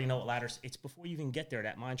 so I already know what ladders. It's before you even get there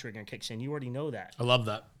that mind trigger kicks in. You already know that. I love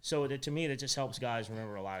that. So to me, that just helps guys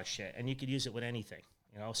remember a lot of shit, and you could use it with anything.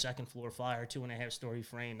 Second floor fire, 2.5 story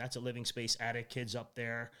frame. That's a living space attic. Kids up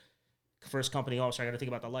there. First company officer, I got to think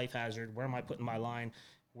about the life hazard. Where am I putting my line?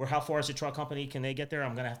 How far is the truck company? Can they get there?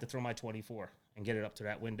 I'm going to have to throw my 24 and get it up to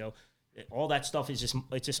that window. All that stuff is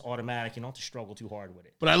just automatic. You don't have to struggle too hard with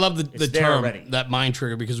it. But I love the term, that mind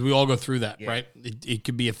trigger, because we all go through that, right? It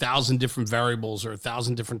could be 1,000 different variables or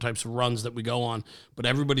 1,000 different types of runs that we go on, but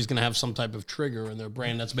everybody's going to have some type of trigger in their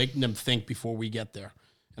brain that's making them think before we get there.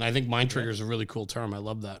 And I think mind trigger is a really cool term. I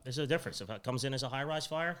love that. There's a difference. If it comes in as a high-rise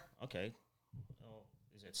fire, okay.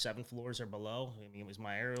 7 floors or below? I mean, was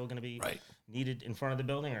my aerial going to be needed in front of the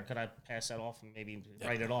building, or could I pass that off and maybe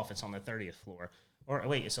write it off? It's on the 30th floor. Or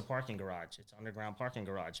wait, it's a parking garage. It's underground parking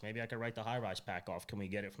garage. Maybe I could write the high-rise pack off. Can we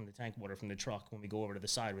get it from the tank water from the truck when we go over to the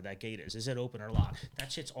side where that gate is? Is it open or locked? That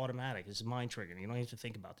shit's automatic. It's mind triggering. You don't have to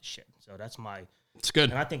think about the shit. So that's It's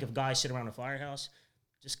good. And I think if guys sit around a firehouse,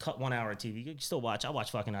 just cut 1 hour of TV. You can still watch. I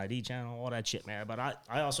watch fucking ID channel, all that shit, man. But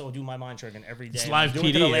I also do my mind trigging every day. It's live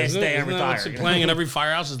PD. The last day I retire. Playing in every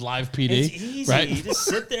firehouse is live PD. It's easy. Right? You just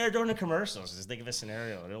sit there during the commercials. Just think of a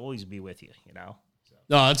scenario. It'll always be with you, So.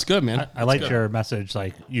 No, that's good, man. I liked your message,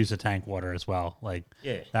 like, use the tank water as well. Like,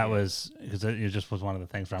 was, because it just was one of the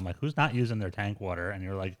things where I'm like, who's not using their tank water? And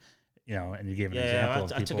you're like, and you gave an example of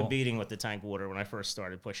people. I took a beating with the tank water when I first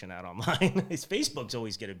started pushing that online. Facebook's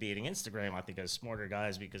always get a beating. Instagram, I think, has smarter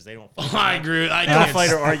guys because they don't. I agree. I don't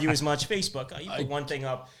fight or argue as much. Facebook, you put one thing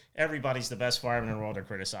up, everybody's the best fireman in the world. Are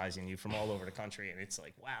criticizing you from all over the country, and it's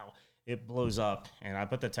like, wow, it blows up. And I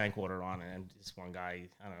put the tank water on, and this one guy,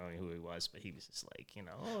 I don't know who he was, but he was just like,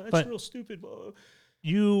 that's real stupid.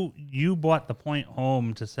 You brought the point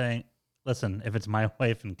home to saying, listen, if it's my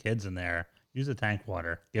wife and kids in there, use the tank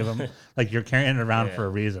water. Give them like you're carrying it around Yeah. for a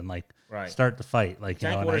reason. Like Right. start the fight. Like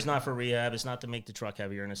Tank and water's not for rehab. It's not to make the truck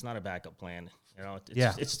heavier, and it's not a backup plan.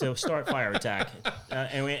 It's to start fire attack.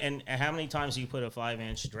 And how many times do you put a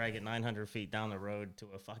 5-inch, drag it 900 feet down the road to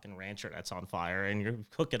a fucking rancher that's on fire, and you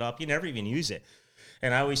hook it up? You never even use it.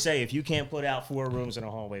 And I always say, if you can't put out 4 rooms in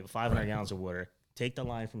a hallway with 500 gallons of water, take the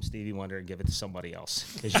line from Stevie Wonder and give it to somebody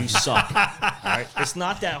else, because you suck. All right? It's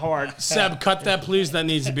not that hard. Seb, cut that, please. That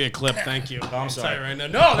needs to be a clip. Thank you. I'm sorry. Right now.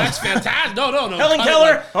 No, that's fantastic. No. Helen Cut it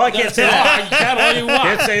Keller? like- Oh, I can't say that. You can all you want.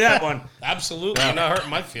 Can't say that one. Absolutely. You're not hurting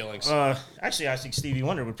my feelings. Actually, I think Stevie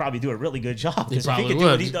Wonder would probably do a really good job. Because if probably he could do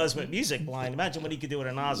what would. he does with music blind, imagine what he could do with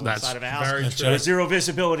a nozzle That's inside of a house. very true. With zero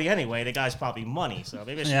visibility anyway. The guy's probably money, so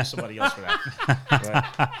maybe I should use somebody else for that.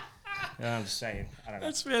 But, I'm just saying. I don't know.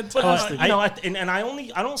 That's But, fantastic.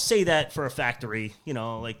 I don't say that for a factory,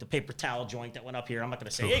 like the paper towel joint that went up here. I'm not going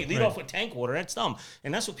to say, hey, lead off with tank water. That's dumb.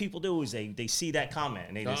 And that's what people do is they see that comment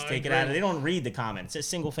and they just take it out. They don't read the comment. It says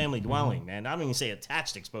single family dwelling, man. I don't even say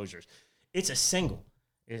attached exposures. It's a single.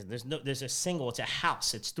 There's a single. It's a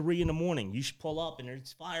house. It's 3 a.m. You should pull up and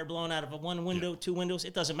there's fire blowing out of one window, 2 windows.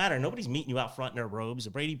 It doesn't matter. Nobody's meeting you out front in their robes.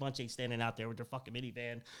 The Brady Bunch ain't standing out there with their fucking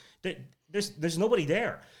minivan. There's nobody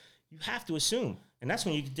there. You have to assume. And that's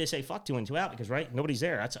when you can just say fuck 2 and 2 out because, right, nobody's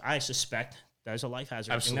there. I suspect there's a life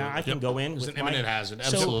hazard. Absolutely. And now I can go in It's with an imminent hazard.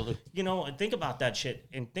 Absolutely. So, think about that shit.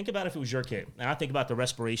 And think about if it was your kid. And I think about the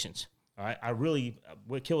respirations. All right. I really,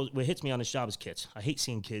 what hits me on this job is kids. I hate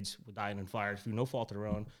seeing kids dying in fire through no fault of their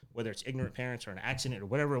own, whether it's ignorant parents or an accident or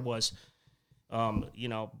whatever it was. Because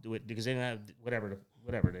they didn't have whatever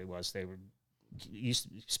it was. They were used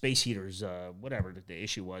space heaters, whatever the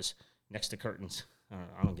issue was, next to curtains.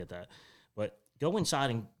 I don't get that. But go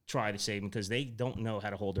inside and try to save them because they don't know how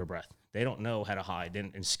to hold their breath. They don't know how to hide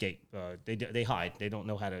and escape. They hide. They don't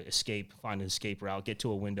know how to escape, find an escape route, get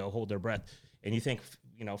to a window, hold their breath. And you think,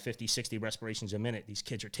 50, 60 respirations a minute, these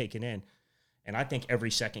kids are taking in. And I think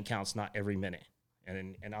every second counts, not every minute.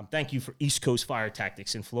 And I'm thank you for East Coast Fire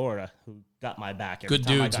Tactics in Florida who got my back every Good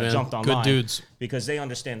time dudes, I got man. jumped online. Good dudes. Because they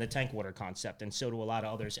understand the tank water concept, and so do a lot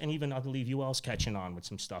of others. And even I believe UL's catching on with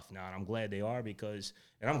some stuff now, and I'm glad they are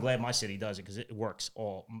and I'm glad my city does it because it works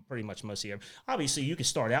pretty much most of the year. Obviously, you can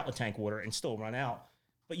start out with tank water and still run out,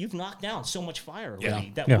 but you've knocked down so much fire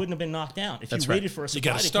already that wouldn't have been knocked down if That's you right. waited for a supply.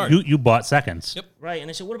 You gotta to start. You bought seconds. Yep. Right, and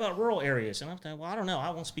they said, what about rural areas? And I'm thinking, well, I don't know.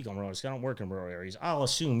 I won't speak on rural areas. I don't work in rural areas. I'll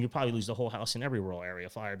assume you probably lose the whole house in every rural area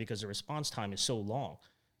fire because the response time is so long.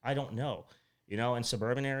 I don't know. In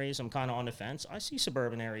suburban areas, I'm kind of on the fence. I see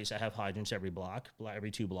suburban areas that have hydrants every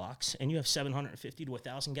 2 blocks, and you have 750 to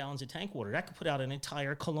 1,000 gallons of tank water. That could put out an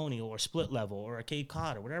entire colonial or split level or a Cape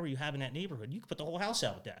Cod or whatever you have in that neighborhood. You could put the whole house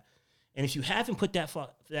out with that. And if you haven't put that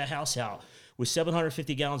house out with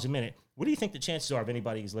 750 gallons a minute, what do you think the chances are of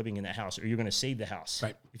anybody who's living in that house, or you're going to save the house?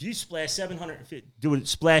 Right. If you splash 750, do it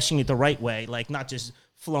splashing it the right way, like not just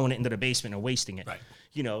flowing it into the basement and wasting it. Right.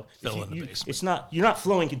 Fill in the basement. It's not, you're not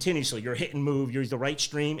flowing continuously. You're hit and move. You're the right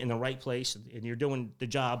stream in the right place, and you're doing the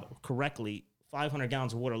job correctly. 500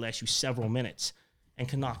 gallons of water lasts you several minutes and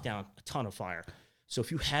can knock down a ton of fire. So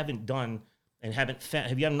if you haven't done and haven't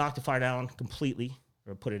knocked the fire down completely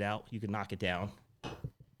or put it out, you can knock it down.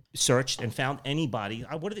 Searched and found anybody.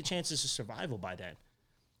 What are the chances of survival by then?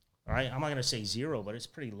 All right, I'm not going to say 0, but it's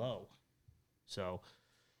pretty low. So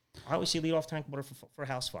I always see lead off tank water for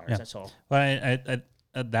house fires. Yeah. That's all. Well, I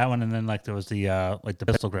that one, and then there was the the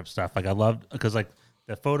pistol grip stuff. I loved because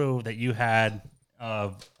the photo that you had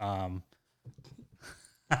of We're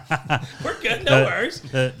good. No worries.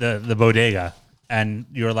 the bodega, and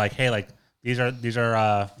you were like, hey, these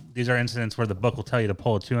are incidents where the book will tell you to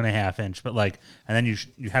pull a 2.5 inch, but and then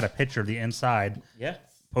you had a picture of the inside. Yeah.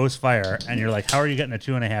 Post fire, and you're like, how are you getting a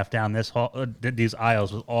 2.5 down this hall, these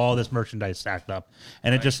aisles with all this merchandise stacked up?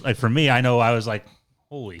 And it just for me, I know I was like,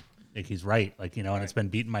 holy, he's right, and it's been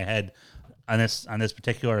beating my head on this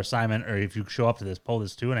particular assignment. Or if you show up to this, pull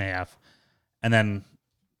this 2.5, and then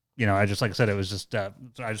I just like I said, it was just I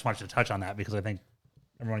just wanted to touch on that because I think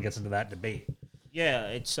everyone gets into that debate. Yeah,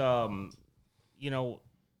 it's my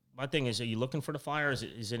thing is, are you looking for the fire?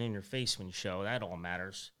 Is it in your face when you show? That all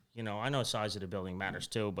matters. I know the size of the building matters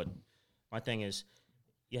too, but my thing is,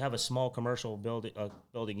 you have a small commercial building.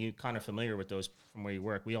 You're kind of familiar with those from where you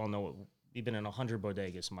work. We all know we've been in 100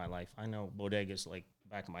 bodegas in my life. I know bodegas like the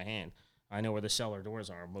back of my hand. I know where the cellar doors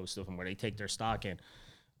are, most of them, where they take their stock in.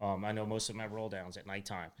 I know most of them have roll downs at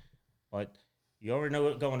nighttime. But you already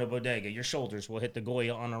know going to bodega, your shoulders will hit the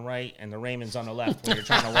Goya on the right and the Raymond's on the left when you're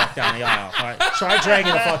trying to walk down the aisle. All right? Try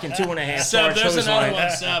dragging a fucking 2.5. Seb, there's another one,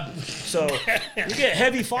 Seb. So you get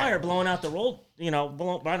heavy fire blowing out the roll,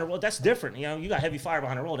 behind the roll. That's different. You got heavy fire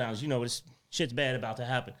behind the roll downs. It's shit's bad about to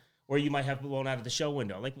happen. Or you might have blown out of the show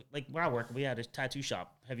window. Like where I work, we had a tattoo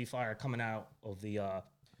shop, heavy fire coming out of the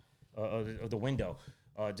window.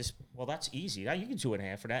 That's easy. Now you can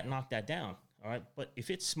 2.5 for that and knock that down. All right, but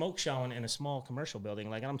if it's smoke showing in a small commercial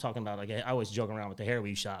building, like I'm talking about, like I always joke around with the hair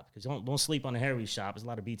weave shop, because don't sleep on the hair weave shop. There's a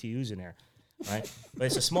lot of BTUs in there, right? But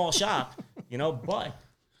it's a small shop, but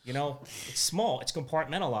it's small, it's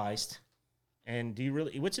compartmentalized. And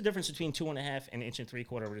what's the difference between 2.5 and 1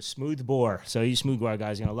 3/4 with a smooth bore? So you smooth bore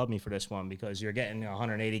guys are gonna love me for this one, because you're getting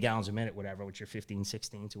 180 gallons a minute, whatever, with your 15,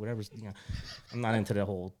 16 to whatever. I'm not into the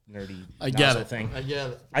whole nerdy nozzle thing. I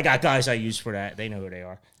get it. I got guys I use for that. They know who they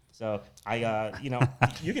are. So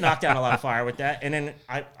you can knock down a lot of fire with that. And then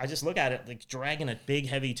I just look at it like dragging a big,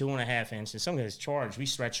 heavy 2.5 inch. And some guys charge. We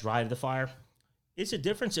stretch dry to the fire. It's a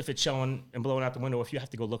difference if it's showing and blowing out the window, if you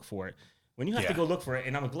have to go look for it. When you have to go look for it,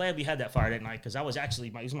 and I'm glad we had that fire that night, because it was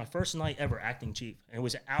my first night ever acting chief. And it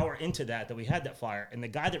was an hour into that we had that fire. And the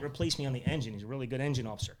guy that replaced me on the engine, he's a really good engine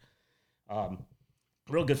officer.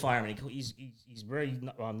 Real good fireman. He's very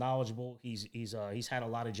knowledgeable. He's had a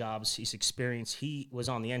lot of jobs. He's experienced. He was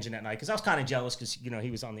on the engine that night, because I was kind of jealous, because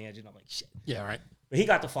he was on the engine. I'm like, shit. Yeah, right. But he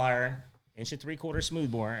got the fire, 1 3/4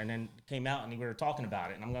 smoothbore, and then came out and we were talking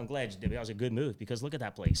about it. And I'm glad you did. That was a good move, because look at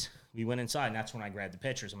that place. We went inside, and that's when I grabbed the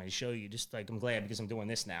pictures. I'm going to show you. Just like, I'm glad, because I'm doing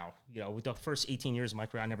this now. With the first 18 years of my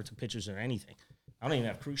career, I never took pictures or anything. I don't even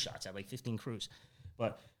have crew shots. I had like 15 crews,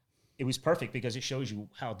 but it was perfect, because it shows you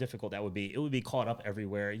how difficult that would be. It would be caught up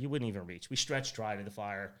everywhere. You wouldn't even reach. We stretched dry to the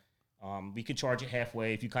fire. We could charge it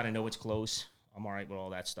halfway if you kind of know it's close. I'm all right with all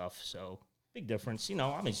that stuff. So big difference.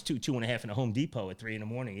 It's 2.5 in a Home Depot at 3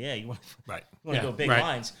 a.m. Yeah, you want to go big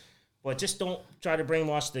lines, but just don't try to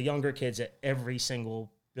brainwash the younger kids that every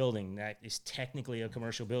single building that is technically a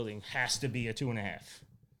commercial building has to be a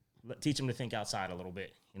 2.5. Teach them to think outside a little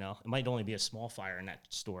bit. It might only be a small fire in that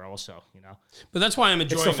store also, But that's why I'm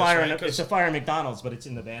enjoying it's a fire. this, right? It's a fire in McDonald's, but it's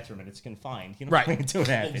in the bathroom and it's confined. Right. Bring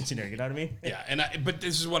 2.5 inch in there. You know what I mean? Yeah, but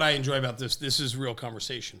this is what I enjoy about this. This is real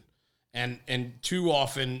conversation, and too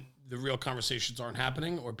often the real conversations aren't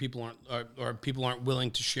happening, or people aren't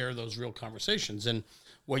willing to share those real conversations. And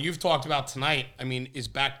what you've talked about tonight, is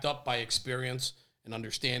backed up by experience and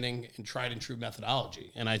understanding and tried and true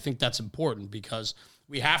methodology. And I think that's important, because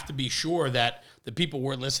we have to be sure that the people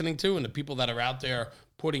we're listening to and the people that are out there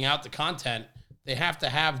putting out the content, they have to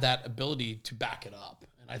have that ability to back it up.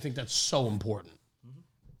 And I think that's so important.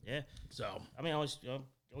 Mm-hmm. Yeah. So, I always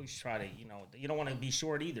try to, you don't want to be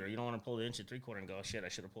short either. You don't want to pull the 1 3/4 and go, oh, shit, I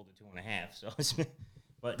should have pulled the 2.5. So,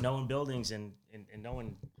 but knowing buildings and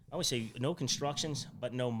knowing, I always say no constructions,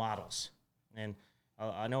 but no models. And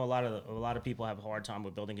I know a lot of people have a hard time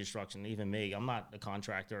with building construction. Even me, I'm not a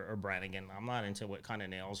contractor or Brannigan. I'm not into what kind of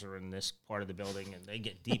nails are in this part of the building, and they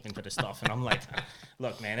get deep into the stuff. And I'm like,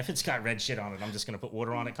 look, man, if it's got red shit on it, I'm just gonna put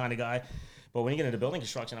water on it, kind of guy. But when you get into building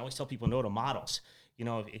construction, I always tell people know the models.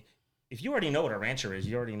 If you already know what a rancher is,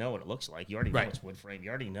 you already know what it looks like. You already know it's wood frame. You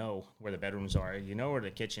already know where the bedrooms are. You know where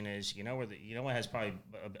the kitchen is. You know where it has probably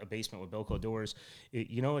a basement with Bilco doors.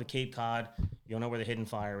 You know where the Cape Cod. You know where the hidden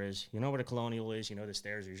fire is. You know where the Colonial is. You know the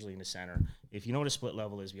stairs are usually in the center. If you know what a split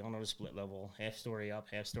level is, we all know the split level. Half story up,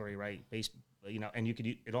 half story right. Base. And you could.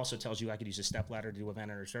 It also tells you I could use a step ladder to do a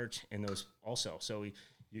vent under search in those also. So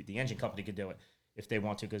the engine company could do it if they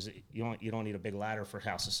want to, because you don't need a big ladder for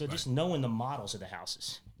houses. So just knowing the models of the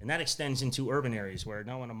houses. And that extends into urban areas where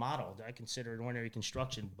knowing a model, I consider an ordinary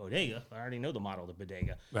construction bodega. I already know the model of the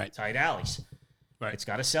bodega. Right. Tight alleys. Right. It's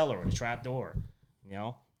got a cellar and a trap door.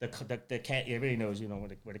 Everybody knows,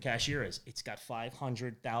 where the cashier is. It's got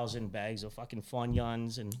 500,000 bags of fucking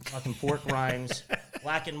Funyuns and fucking pork rinds,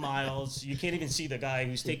 Black and Miles. You can't even see the guy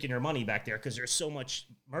who's taking your money back there, because there's so much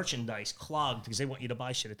merchandise clogged because they want you to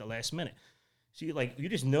buy shit at the last minute. So you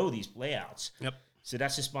just know these layouts. Yep. So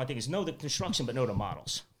that's just my thing, is know the construction, but know the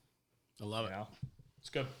models. I love it. It's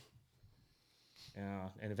good.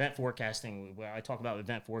 And event forecasting, where I talk about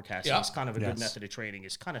event forecasting, it's kind of a good method of training.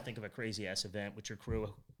 Is kind of think of a crazy-ass event with your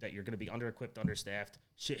crew that you're going to be under-equipped, understaffed.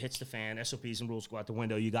 Shit hits the fan. SOPs and rules go out the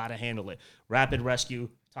window. You got to handle it. Rapid rescue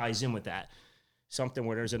ties in with that. Something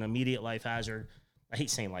where there's an immediate life hazard. I hate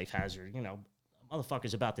saying life hazard.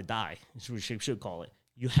 Motherfucker's about to die. That's what we should call it.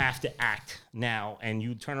 You have to act now, and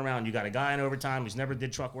you turn around. You got a guy in overtime who's never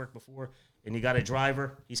did truck work before, and you got a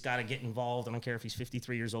driver. He's got to get involved. I don't care if he's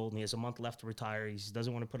 53 years old and he has a month left to retire. He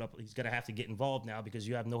doesn't want to put up. He's going to have to get involved now because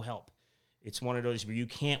you have no help. It's one of those where you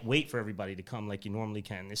can't wait for everybody to come like you normally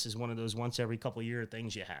can. This is one of those once every couple of year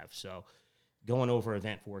things you have. So going over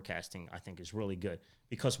event forecasting, I think, is really good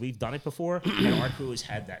because we've done it before, and our crew has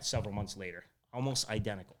had that several months later, almost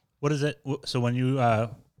identical. What is it? So when you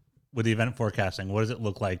with the event forecasting, what does it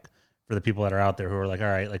look like for the people that are out there who are like, all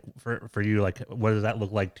right, like for you, like what does that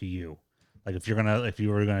look like to you? Like if you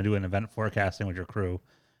were gonna do an event forecasting with your crew,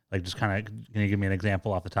 like just kind of, can you give me an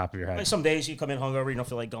example off the top of your head? Like some days you come in hungover, you don't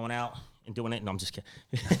feel like going out and doing it. No, I'm just kidding.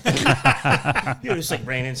 You're just like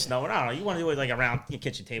rain and snow. And I don't know. You want to do it like around your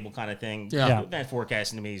kitchen table kind of thing. Yeah. Event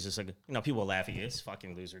forecasting to me is just like, people laugh at you. It's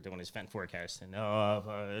fucking loser doing his event forecasting. No,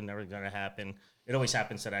 it's never going to happen. It always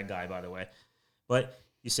happens to that guy, by the way. But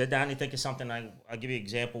you sit down and you think of something. I'll give you an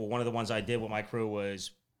example. One of the ones I did with my crew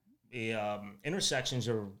was the intersections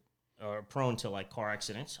are prone to like car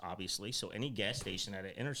accidents, obviously. So any gas station at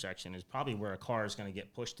an intersection is probably where a car is going to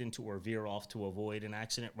get pushed into or veer off to avoid an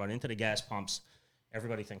accident, run into the gas pumps.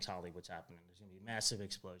 Everybody thinks Hollywood's happening. There's going to be massive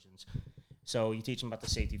explosions. So you teach them about the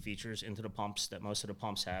safety features into the pumps that most of the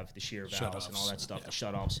pumps have, the shear valves and all that stuff, the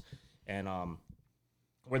shutoffs, and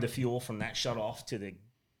where the fuel from that shutoff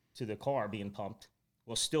to the car being pumped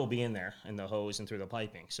will still be in there in the hose and through the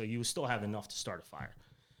piping. So you still have enough to start a fire.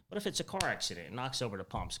 But if it's a car accident, it knocks over the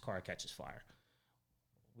pumps, car catches fire.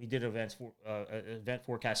 We did an event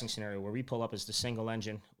forecasting scenario where we pull up as the single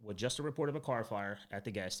engine with just a report of a car fire at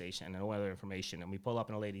the gas station and no other information. And we pull up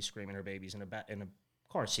and a lady screaming her babies in a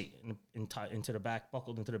car seat, into the back,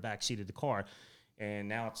 buckled into the back seat of the car. And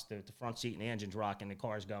now it's the front seat and the engine's rocking, the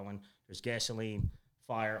car's going. There's gasoline,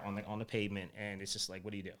 fire on the pavement, and it's just like,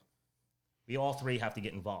 what do you do? We all three have to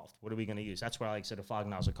get involved. What are we going to use? That's where, like I said, a fog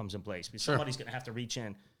nozzle comes in place. Because somebody's going to have to reach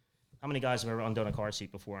in. How many guys have ever undone a car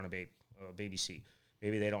seat before on a baby seat?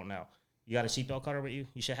 Maybe they don't know. You got a seatbelt cutter with you?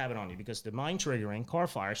 You should have it on you because the mind-triggering car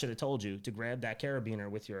fire should have told you to grab that carabiner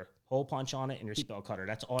with your hole punch on it and your seatbelt cutter.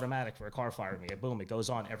 That's automatic for a car fire with me. Boom, it goes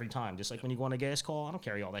on every time. Just like when you go on a gas call, I don't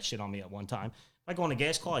carry all that shit on me at one time. If I go on a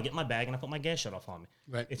gas call, I get my bag and I put my gas shut off on me.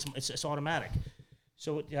 Right. It's automatic.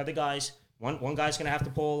 So the other guys, one guy's going to have to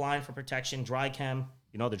pull a line for protection, dry chem.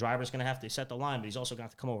 The driver's going to have to set the line, but he's also going to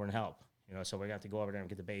have to come over and help. So we're going to have to go over there and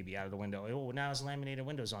get the baby out of the window. Oh, now it's laminated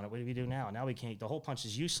windows on it. What do we do now? Now we can't. The hole punch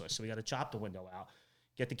is useless, so we got to chop the window out,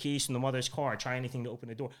 get the keys from the mother's car, try anything to open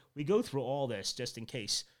the door. We go through all this just in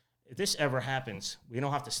case. If this ever happens, we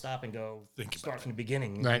don't have to stop and go start from the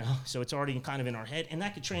beginning. Right. So it's already kind of in our head, and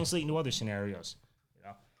that could translate into other scenarios.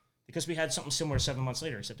 Because we had something similar 7 months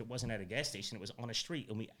later, except it wasn't at a gas station. It was on a street,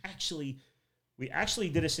 and we actually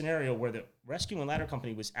did a scenario where the rescue and ladder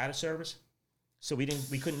company was out of service. So we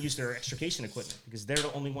couldn't use their extrication equipment because they're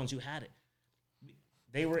the only ones who had it.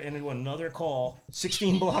 They were in another call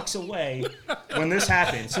 16 blocks away when this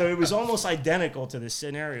happened. So it was almost identical to this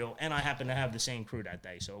scenario, and I happened to have the same crew that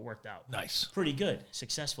day, so it worked out. Nice. Pretty good.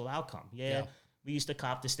 Successful outcome. Yeah. We used a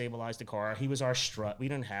cop to stabilize the car. He was our strut. We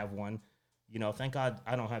didn't have one. Thank God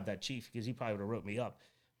I don't have that chief because he probably would have wrote me up.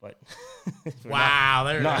 But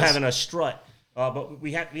Wow, not having a strut. But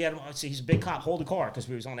we had him. He's a big cop. Hold the car because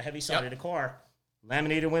we was on the heavy side of the car.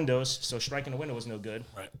 Laminated windows, so striking the window was no good.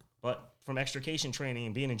 Right. But from extrication training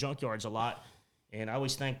and being in junkyards a lot, and I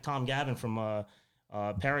always thank Tom Gavin from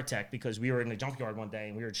Paratech because we were in the junkyard one day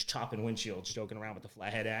and we were just chopping windshields, joking around with the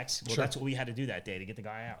flathead axe. Well, that's what we had to do that day to get the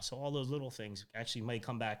guy out. So all those little things actually may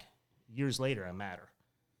come back years later and matter.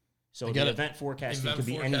 So the event forecasting could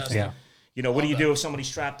be anything. Yeah. What do you do if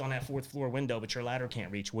somebody's trapped on that 4th floor window but your ladder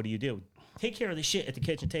can't reach? What do you do? Take care of the shit at the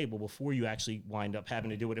kitchen table before you actually wind up having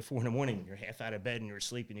to do it at 4 in the morning when you're half out of bed and you're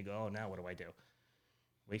asleep and you go, oh, now what do I do?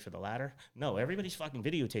 Wait for the ladder? No, everybody's fucking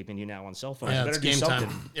videotaping you now on cell phones. Yeah, You better it's do game something.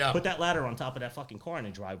 time. Yeah. Put that ladder on top of that fucking car in the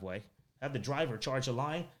driveway. Have the driver charge a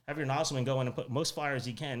line. Have your nozzleman go in and put most fire as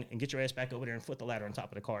he can and get your ass back over there and foot the ladder on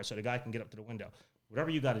top of the car so the guy can get up to the window. Whatever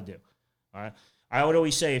you got to do. All right. I would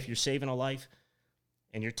always say if you're saving a life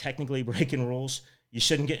and you're technically breaking rules, you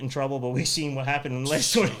shouldn't get in trouble, but we've seen what happened in the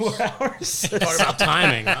last 24 hours. Talk about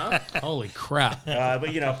timing, huh? Holy crap.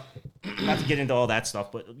 But, not to get into all that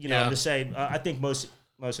stuff, but, to say, I think most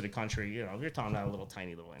of the country, you're talking about a little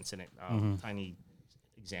tiny little incident, tiny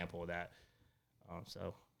example of that.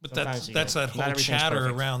 But that's that whole chatter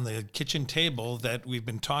perfect around the kitchen table that we've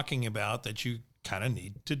been talking about that you kind of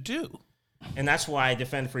need to do. And that's why I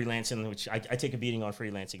defend freelancing, which I take a beating on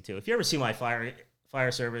freelancing too. If you ever see my fire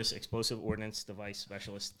service explosive ordnance device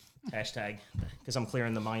specialist hashtag, because I'm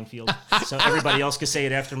clearing the minefield, so everybody else can say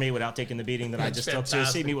it after me without taking the beating that I just took. So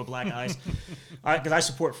see me with black eyes, because I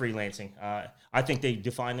support freelancing. I think they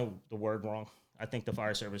define the word wrong. I think the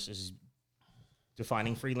fire service is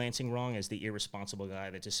defining freelancing wrong as the irresponsible guy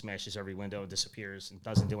that just smashes every window, disappears, and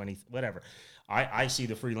doesn't do anything, whatever. I see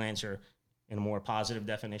the freelancer in a more positive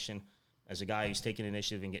definition as a guy who's taking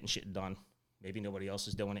initiative and getting shit done. Maybe nobody else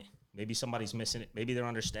is doing it. Maybe somebody's missing it. Maybe they're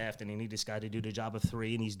understaffed and they need this guy to do the job of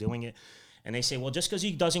 3 and he's doing it. And they say, well, just because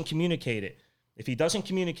he doesn't communicate it, If he doesn't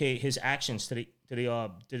communicate his actions to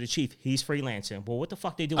the chief, he's freelancing. Well, what the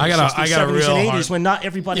fuck they do in I the got 60s, a 70s, real and 80s hard- when not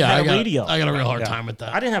everybody Yeah, had a radio? I got a real hard time with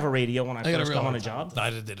that. I didn't have a radio when I got a first real got on a hard job.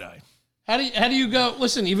 Neither did I. How do you go?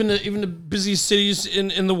 Listen, even the busiest cities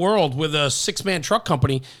in the world with a 6-man truck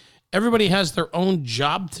company, everybody has their own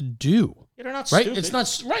job to do. Yeah, they're not Right? stupid. It's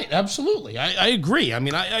not right. Absolutely, I agree. I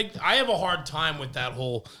mean, I have a hard time with that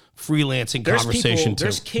whole freelancing conversation too.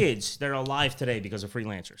 There's kids that are alive today because of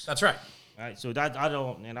freelancers. That's right. Right? So I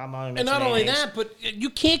don't, and I'm not And mentioning not only names. that, but you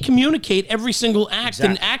can't communicate every single act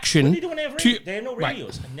and Exactly. action. What do you do when they have radio? They had no Right.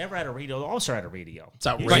 radios. I never had a radio. The officer had a radio. It's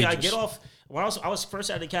Usually I outrageous. get off when I was first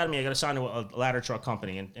at the academy. I got assigned to a ladder truck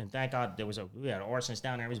company, and thank God we had arsonists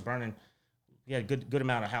down there. It was burning. We had a good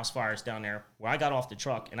amount of house fires down there. Where I got off the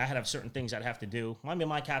truck, and I had to have certain things I'd have to do.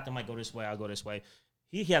 My captain might go this way. I'll go this way.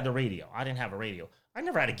 He had the radio. I didn't have a radio. I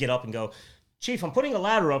never had to get up and go, Chief, I'm putting a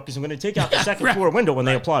ladder up because I'm going to take out the second floor window when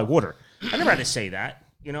they apply water. I never had to say that,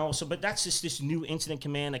 you know. So, but that's just this new incident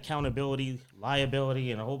command, accountability,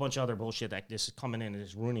 liability, and a whole bunch of other bullshit that this is coming in and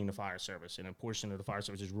is ruining the fire service, and a portion of the fire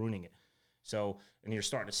service is ruining it. So, and you're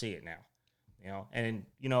starting to see it now, you know. And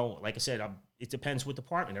you know, like I said, it depends what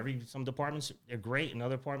department. Some departments are great, and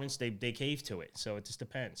other departments they cave to it. So it just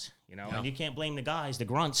depends, you know. Yeah. And you can't blame the guys, the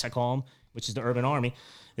grunts I call them, which is the urban army.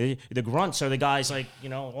 The grunts are the guys like, you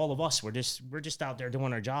know, all of us. We're just out there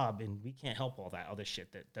doing our job, and we can't help all that other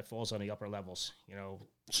shit that falls on the upper levels, you know.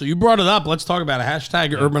 So you brought it up. Let's talk about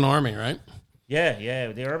it. #Urban Army, right?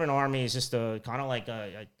 Yeah. The urban army is just a kind of like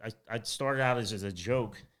I started out as a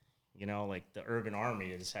joke, you know, like the urban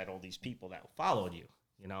army just had all these people that followed you,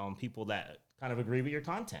 you know, and people that kind of agree with your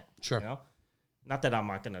content. Sure. You know, not that I'm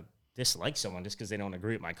not going to dislike someone just because they don't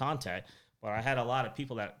agree with my content, but I had a lot of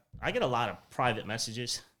people I get a lot of private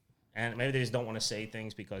messages, and maybe they just don't want to say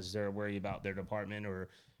things because they're worried about their department or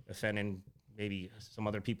offending maybe some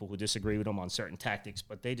other people who disagree with them on certain tactics,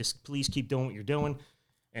 but they just please keep doing what you're doing.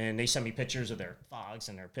 And they send me pictures of their fogs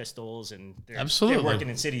and their pistols, and Absolutely. they're working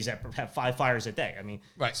in cities that have 5 fires a day. I mean,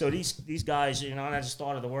 Right. So these guys, you know, and I just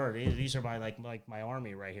thought of the word. These are my like my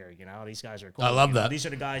army right here. You know, these guys are cool. I love You know, that. These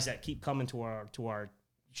are the guys that keep coming to our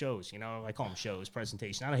shows. You know, I call them shows,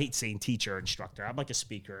 presentation. I don't hate saying teacher or instructor. I'm like a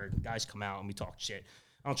speaker. Guys come out and we talk shit.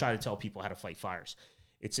 I don't try to tell people how to fight fires.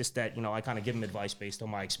 It's just that, you know, I kind of give them advice based on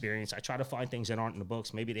my experience. I try to find things that aren't in the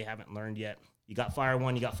books. Maybe they haven't learned yet. You got Fire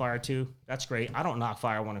 1, you got Fire 2. That's great. I don't knock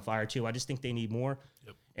Fire 1 and Fire 2. I just think they need more.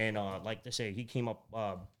 Yep. And like they say, he came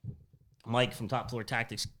up, Mike from Top Floor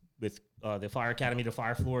Tactics with the Fire Academy to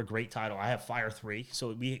Fire Floor. Great title. I have Fire 3.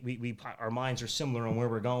 So we our minds are similar on where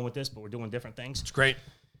we're going with this, but we're doing different things. It's great.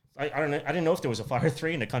 I don't know. I didn't know if there was a Fire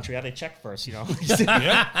 3 in the country. I had to check first, you know.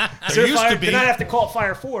 Yeah. So There used fire, to be. then I'd have to call it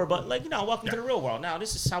Fire 4, but like, you know, welcome to the real world. Now,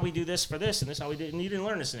 this is how we do this for this, and this is how we do it. And you didn't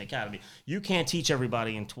learn this in the academy. You can't teach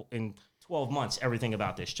everybody in 12 months everything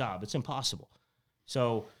about this job. It's impossible.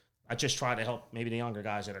 So I just try to help maybe the younger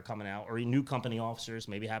guys that are coming out, or new company officers,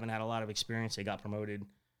 maybe haven't had a lot of experience. They got promoted.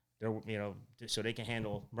 They're, you know, so they can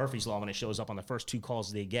handle Murphy's Law when it shows up on the first 2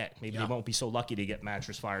 calls they get. Maybe they won't be so lucky to get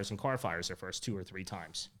mattress fires and car fires their first 2 or 3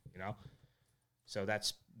 times, you know? So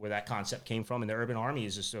that's where that concept came from. And the urban army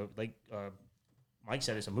is just like Mike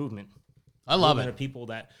said, it's a movement. I love Movement it. of people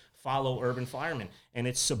that follow urban firemen, and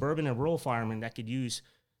it's suburban and rural firemen that could use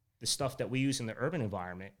the stuff that we use in the urban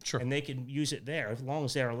environment, Sure. and they can use it there as long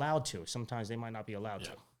as they're allowed to. Sometimes they might not be allowed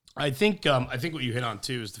to. I think what you hit on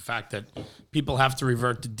too is the fact that people have to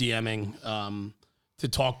revert to DMing to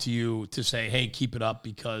talk to you to say, hey, keep it up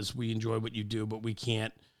because we enjoy what you do, but we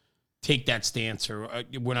can't take that stance, or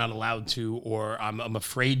we're not allowed to, or I'm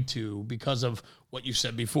afraid to because of what you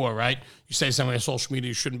said before, right? You say something on social media,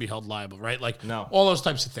 you shouldn't be held liable, right? Like No. all those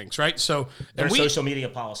types of things, right? So Their and we, social media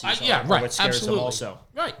policies yeah, are right, what scares absolutely. them also.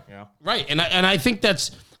 Right. Yeah. Right. And I think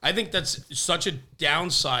that's such a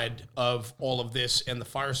downside of all of this and the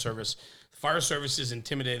fire service. The fire service is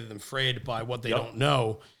intimidated and afraid by what they don't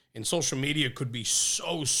know. And social media could be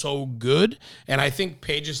so good. And I think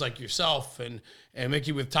pages like yourself and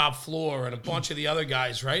Mickey with Top Floor and a bunch of the other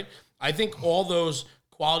guys, right? I think all those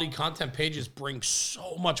quality content pages bring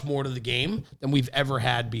so much more to the game than we've ever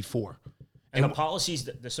had before. And the policies,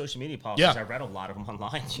 the social media policies, Yeah. I read a lot of them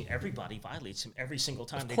online. Everybody violates them every single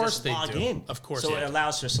time. They course just they log do. in. Of course So they it do.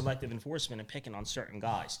 allows for selective enforcement and picking on certain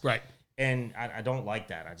guys. Right. And I don't like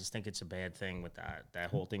that. I just think it's a bad thing with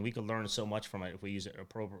that whole thing. We could learn so much from it if we use it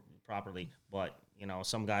properly. But, You know,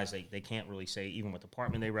 some guys, they can't really say, even what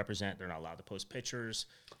department they represent, they're not allowed to post pictures.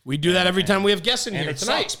 We do that every time we have guests in and here it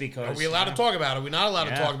tonight. sucks because, are we allowed to talk about it? Are we not allowed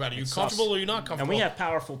to talk about it? Are you it comfortable sucks. or are you not comfortable? And we have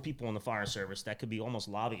powerful people in the fire service that could be almost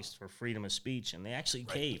lobbyists for freedom of speech, and they actually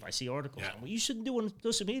cave. I see articles. Well, you shouldn't do it on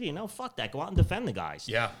social media. No, fuck that. Go out and defend the guys.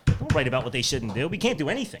 Yeah. Don't write about what they shouldn't do. We can't do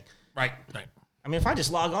anything. Right. I mean, if I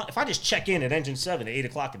just log on, if I just check in at Engine 7 at 8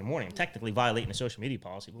 o'clock in the morning, I'm technically violating the social media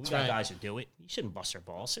policy. But we got guys who do it. You shouldn't bust their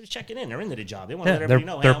balls. So they're checking in. They're into the job. They want to let everybody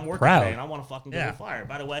know, hey, I'm working proud. today and I want to fucking go to a fire.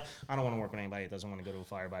 By the way, I don't want to work with anybody that doesn't want to go to a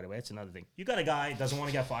fire, by the way. That's another thing. You got a guy that doesn't want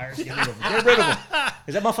to get fired. Get rid of him. Get rid of him.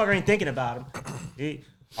 Because that motherfucker ain't thinking about him.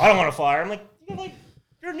 I don't want to fire. I'm like,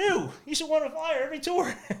 you're new. You should want to fire every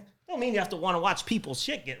tour. Don't mean you have to want to watch people's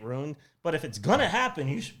shit get ruined. But if it's going to happen,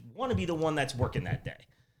 you should want to be the one that's working that day.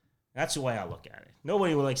 That's the way I look at it.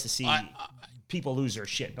 Nobody likes to see people lose their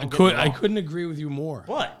shit. I couldn't agree with you more.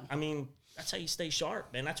 But I mean, that's how you stay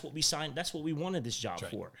sharp, man. That's what we signed. That's what we wanted this job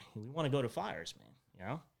for. We want to go to fires, man. You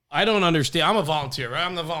know. I don't understand. I'm a volunteer, right?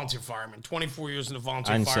 I'm the volunteer fireman. 24 years in the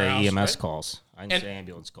volunteer firehouse. I didn't say EMS right? calls. I didn't say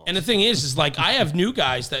ambulance calls. And the thing is like I have new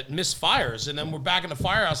guys that miss fires, and then we're back in the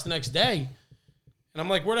firehouse the next day, and I'm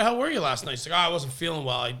like, "Where the hell were you last night?" He's like, "Oh, I wasn't feeling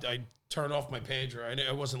well. I turned off my pager.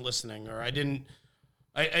 I wasn't listening, or I didn't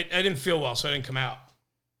feel well, so I didn't come out."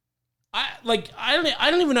 I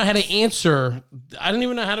don't even know how to answer. I don't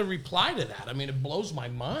even know how to reply to that. I mean, it blows my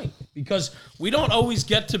mind because we don't always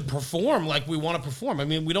get to perform like we want to perform. I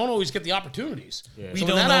mean, we don't always get the opportunities. Yeah. We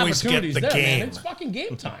don't always get the game. Man, it's fucking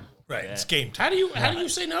game time. Right, it's game time. How do you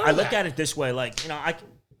say no to I that? look at it this way, like, you know,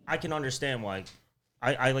 I can understand why.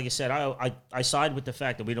 I like I said, I side with the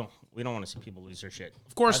fact that we don't want to see people lose their shit.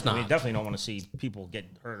 Of course not. We definitely don't want to see people get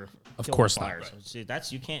hurt or Of killed course in not. fires. Right. See,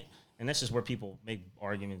 that's you can't, and this is where people make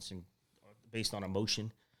arguments and based on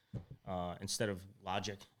emotion instead of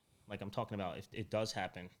logic. Like I'm talking about, if it does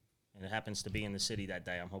happen, and it happens to be in the city that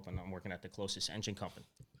day, I'm hoping I'm working at the closest engine company.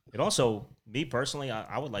 It also, me personally,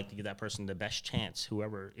 I would like to give that person the best chance,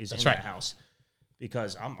 whoever is in that house,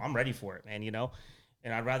 because I'm ready for it, man. You know,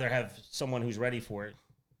 and I'd rather have someone who's ready for it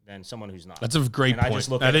than someone who's not. That's a great point.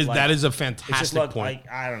 That is a fantastic point.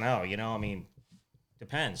 I don't know. You know, I mean,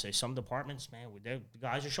 depends. There's some departments, man, the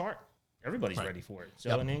guys are sharp. Everybody's ready for it.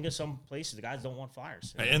 So, and then get some places, the guys don't want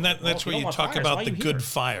fires. And that's where you talk about the good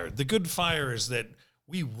fire. The good fire is that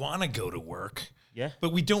we want to go to work. Yeah.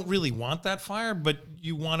 But we don't really want that fire, but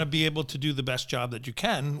you want to be able to do the best job that you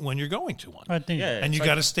can when you're going to one. I think, and you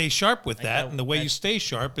got to stay sharp with that. And the way you stay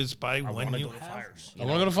sharp is by when you have fires. I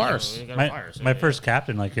want to go to fires. My first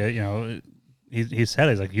captain, like, you know, he said,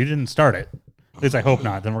 he's like, you didn't start it. At least I hope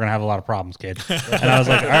not. Then we're gonna have a lot of problems, kid. And I was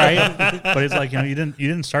like, all right. But it's like, you know, you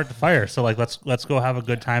didn't start the fire, so like let's go have a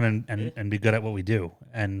good time and be good at what we do.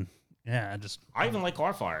 And yeah, I even like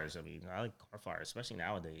car fires. I mean, I like car fires, especially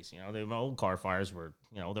nowadays. You know, the old car fires were,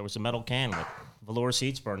 you know, there was a metal can with velour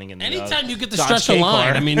seats burning in the anytime you get to Dodge stretch a K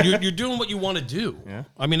line, car. I mean, you're doing what you want to do. Yeah.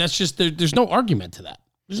 I mean, that's just there's no argument to that.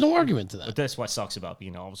 There's no argument to that. But that's what sucks about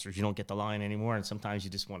being officers. You don't get the line anymore, and sometimes you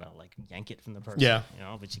just want to like yank it from the person. Yeah. You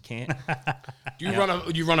know, but you can't. Do you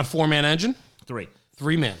run a 4-man engine? 3.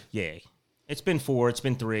 3-man. Yeah. It's been 4. It's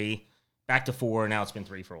been 3. Back to 4. Now it's been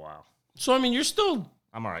 3 for a while. So I mean,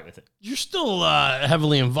 I'm all right with it. You're still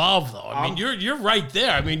heavily involved, though. I mean, you're right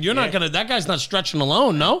there. I mean, you're not gonna. That guy's not stretching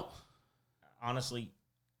alone, no. Honestly,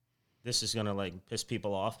 this is gonna like piss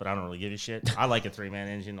people off, but I don't really give a shit. I like a 3-man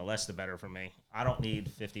engine. The less, the better for me. I don't need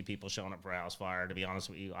 50 people showing up for a house fire. To be honest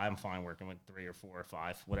with you, I'm fine working with 3 or 4 or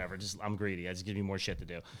 5, whatever. I'm greedy. I just give me more shit to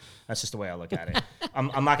do. That's just the way I look at it.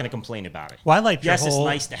 I'm not gonna complain about it. Well, I like it's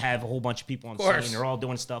nice to have a whole bunch of people on course. scene. They're all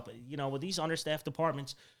doing stuff. But, you know, with these understaffed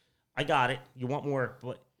departments, I got it. You want more,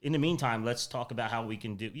 but in the meantime, let's talk about how we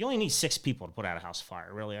can do. You only need 6 people to put out a house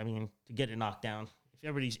fire, really. I mean, to get it knocked down.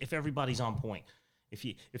 If everybody's on point, if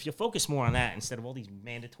you focus more on that instead of all these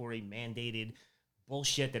mandatory, mandated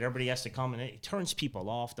bullshit that everybody has to come, and it turns people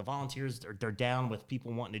off. The volunteers, they're down with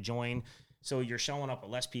people wanting to join. So you're showing up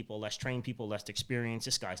with less people, less trained people, less experience.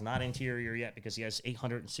 This guy's not interior yet because he has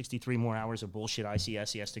 863 more hours of bullshit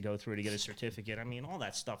ICS he has to go through to get a certificate. I mean, all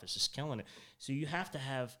that stuff is just killing it. So you have to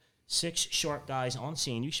have 6 sharp guys on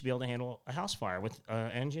scene. You should be able to handle a house fire with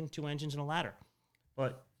an engine, 2 engines, and a ladder.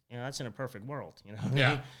 But, you know, that's in a perfect world, you know what I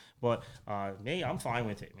mean? But me, I'm fine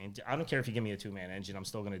with it. I mean, I don't care if you give me a 2-man engine. I'm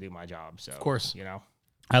still going to do my job. So, of course, you know.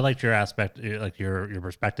 I liked your aspect, like your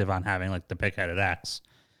perspective on having like the pick-headed axe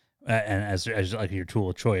and as like your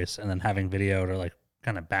tool of choice, and then having video to like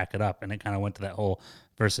kind of back it up. And it kind of went to that whole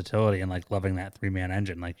versatility and like loving that 3-man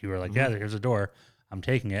engine. Like you were like, yeah, here's a door. I'm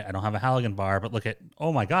taking it. I don't have a Halligan bar, but look at,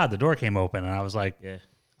 oh my God, the door came open. And I was like, yeah.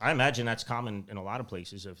 I imagine that's common in a lot of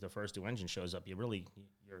places. If the first 2 engine shows up, you're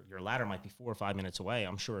your ladder might be 4 or 5 minutes away.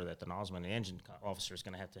 I'm sure that the nozzleman, the engine officer is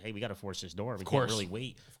going to have to, hey, we got to force this door. We can't really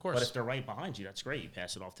wait. Of course. But if they're right behind you, that's great. You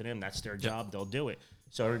pass it off to them. That's their job. They'll do it.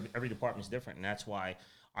 So every department is different, and that's why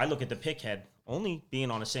I look at the pick head only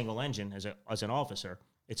being on a single engine as an officer.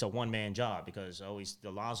 It's a one-man job because always the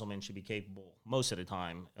nozzleman should be capable most of the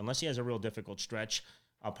time. Unless he has a real difficult stretch,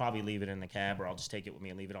 I'll probably leave it in the cab or I'll just take it with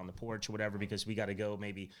me and leave it on the porch or whatever because we got to go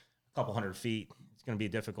maybe a couple hundred feet. It's going to be a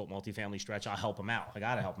difficult multifamily stretch. I'll help him out. I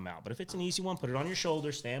got to help him out. But if it's an easy one, put it on your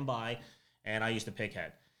shoulder, stand by, and I use the pick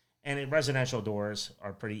head. And residential doors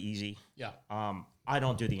are pretty easy. Yeah. I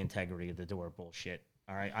don't do the integrity of the door bullshit.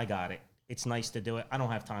 All right, I got it. It's nice to do it. I don't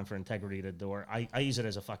have time for integrity of the door. I use it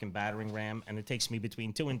as a fucking battering ram, and it takes me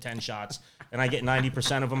between 2 and 10 shots, and I get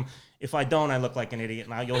 90% of them. If I don't, I look like an idiot.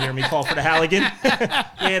 Now you'll hear me call for the Halligan.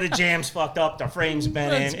 Yeah, the jam's fucked up. The frame's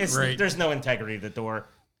bent in. There's no integrity of the door.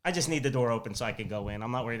 I just need the door open so I can go in.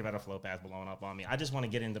 I'm not worried about a flow path blowing up on me. I just want to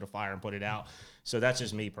get into the fire and put it out. So that's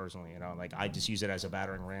just me personally. Like I just use it as a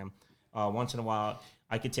battering ram. Once in a while,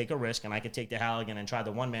 I could take a risk and I could take the Halligan and try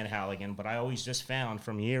the one-man Halligan, but I always just found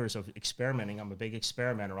from years of experimenting, I'm a big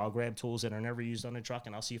experimenter. I'll grab tools that are never used on the truck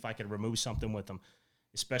and I'll see if I can remove something with them,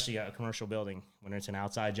 especially at a commercial building when it's an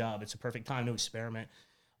outside job. It's a perfect time to experiment.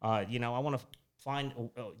 I want to find,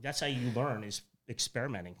 that's how you learn is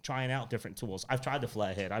experimenting, trying out different tools. I've tried the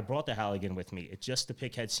flathead. I brought the Halligan with me. It's just the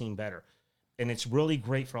pick head seemed better. And it's really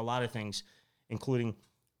great for a lot of things, including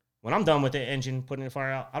when I'm done with the engine, putting the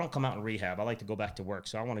fire out, I don't come out and rehab. I like to go back to work.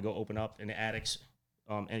 So I want to go open up in the attics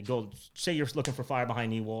and go, say you're looking for fire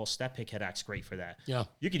behind knee walls. That pick head act's great for that. Yeah.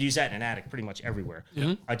 You could use that in an attic pretty much everywhere.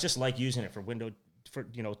 Mm-hmm. I just like using it for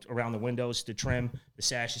around the windows to trim the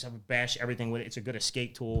sashes. I would bash everything with it. It's a good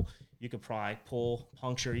escape tool. You could pry, pull,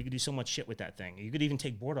 puncture. You could do so much shit with that thing. You could even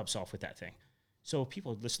take board ups off with that thing. So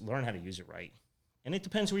people just learn how to use it right. And it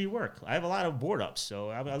depends where you work. I have a lot of board ups.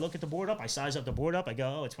 So I look at the board up, I size up the board up, I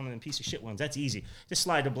go, oh, it's one of them piece of shit ones. That's easy. Just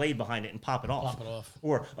slide the blade behind it and pop it off.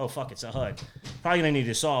 Or, oh, fuck, it's a HUD. Probably going to need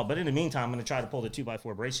a saw, but in the meantime, I'm going to try to pull the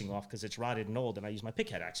 2x4 bracing off because it's rotted and old, and I use my pick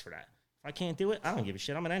head axe for that. If I can't do it, I don't give a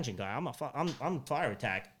shit. I'm an engine guy. I'm fire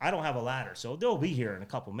attack. I don't have a ladder, so they'll be here in a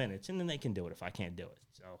couple minutes, and then they can do it if I can't do it.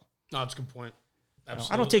 So No, that's a good point.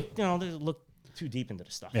 Absolutely. I don't take, they look too deep into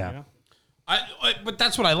the stuff, Yeah. But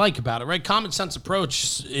that's what I like about it, right? Common sense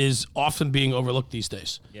approach is often being overlooked these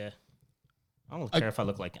days. Yeah. I don't care if I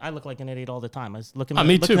look like an idiot all the time. I was looking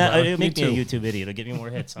me too, bro. Make Me me too. a YouTube video to get me more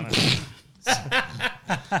hits. I don't know.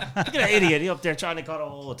 Look at that idiot. He up there trying to cut a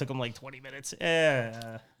hole. It took him like 20 minutes.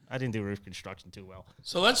 Yeah. I didn't do roof construction too well.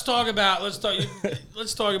 So let's talk about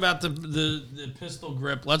the pistol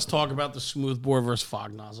grip. Let's talk about the smooth bore versus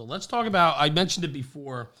fog nozzle. Let's talk about, I mentioned it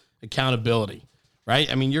before, accountability,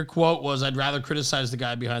 right? I mean, your quote was, I'd rather criticize the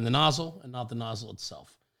guy behind the nozzle and not the nozzle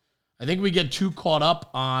itself. I think we get too caught up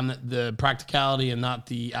on the practicality and not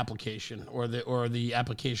the application, or the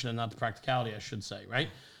application and not the practicality, I should say, right?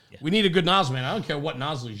 Yeah. We need a good nozzle man. I don't care what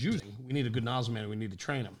nozzle he's using. We need a good nozzle man. We need to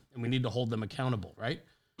train him, and we need to hold them accountable, right?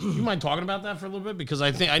 You mind talking about that for a little bit? Because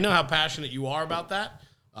I know how passionate you are about that,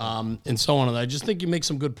 and so on. And I just think you make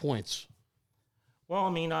some good points. Well, I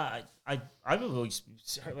mean, I always,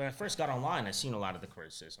 when I first got online, I seen a lot of the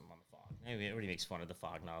criticism on the fog. Everybody makes fun of the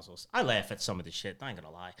fog nozzles. I laugh at some of the shit. I ain't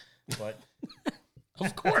gonna lie, but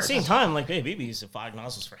Of course. at the same time, like, hey, we've been using fog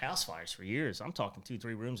nozzles for house fires for years. I'm talking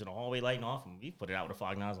 2-3 rooms in a hallway lighting off, and we put it out with a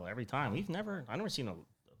fog nozzle every time. I've never seen a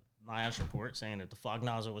NIOSH report saying that the fog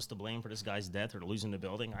nozzle was to blame for this guy's death or losing the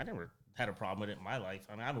building. I never had a problem with it in my life.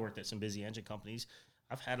 I mean, I've worked at some busy engine companies.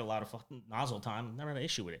 I've had a lot of fucking nozzle time. Never had an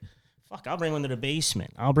issue with it. Fuck, I'll bring one to the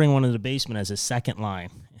basement. As a second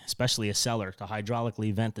line, especially a cellar, to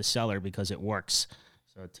hydraulically vent the cellar because it works.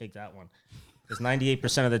 So take that one. Because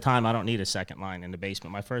 98% of the time, I don't need a second line in the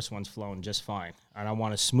basement. My first one's flowing just fine. And I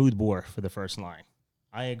want a smooth bore for the first line.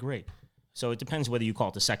 I agree. So it depends whether you call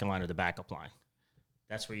it the second line or the backup line.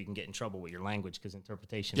 That's where you can get in trouble with your language because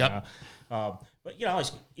interpretation. Yep. But,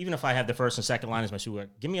 even if I have the first and second line as my sewer,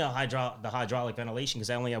 give me the hydraulic ventilation because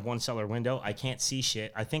I only have one cellar window. I can't see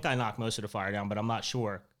shit. I think I knocked most of the fire down, but I'm not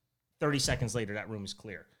sure. 30 seconds later, that room is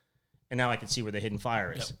clear. And now I can see where the hidden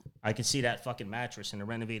fire is. Yep. I can see that fucking mattress in the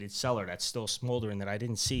renovated cellar that's still smoldering that I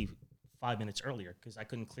didn't see 5 minutes earlier because I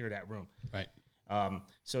couldn't clear that room. Right.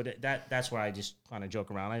 So that's where I just kind of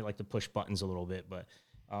joke around. I like to push buttons a little bit, but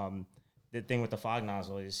the thing with the fog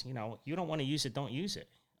nozzle is, you don't want to use it, don't use it.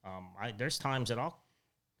 There's times that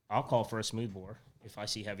I'll call for a smooth bore if I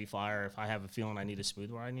see heavy fire. If I have a feeling I need a smooth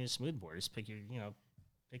bore, I need a smooth bore. Just pick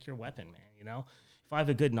your weapon, man. If I have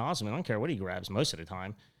a good nozzle, I don't care what he grabs most of the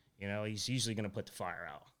time. He's usually going to put the fire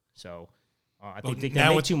out. So I think they now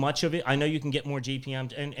make with- too much of it. I know you can get more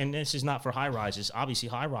GPM, and this is not for high rises. Obviously,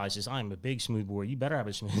 high rises, I'm a big smoothbore. You better have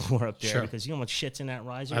a smoothbore up there Sure. because you know how much shit's in that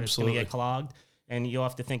riser. It's Absolutely. going to get clogged. And you'll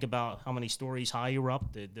have to think about how many stories high you're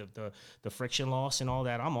up, the friction loss and all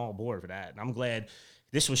that. I'm all aboard for that. And I'm glad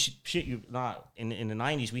this was shit you not. In the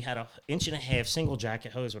 90s, we had a 1.5 inch single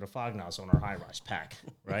jacket hose with a fog nozzle on our high rise pack,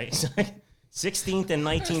 right? It's like 16th and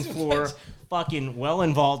 19th floor, fucking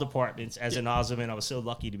well-involved apartments. As a nozzleman, I was so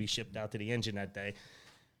lucky to be shipped out to the engine that day.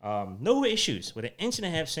 No issues with an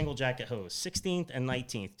 1.5 inch single jacket hose, 16th and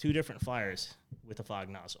 19th, 2 different fires with a fog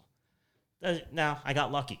nozzle. Now, I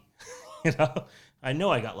got lucky. You know, I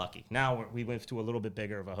know I got lucky. Now we went to a little bit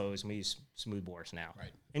bigger of a hose, and we use smooth bores now.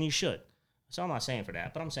 Right. And you should. So I'm not saying for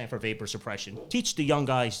that, but I'm saying for vapor suppression. Teach the young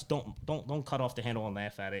guys, don't cut off the handle and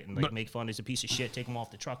laugh at it and make fun. It's a piece of shit. Take them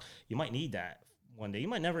off the truck. You might need that one day. You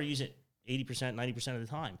might never use it 80%, 90% of the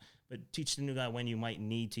time, but teach the new guy when you might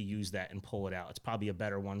need to use that and pull it out. It's probably a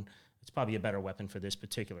better one. It's probably a better weapon for this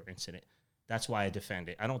particular incident. That's why I defend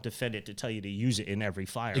it. I don't defend it to tell you to use it in every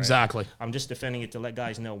fire. Exactly. I'm just defending it to let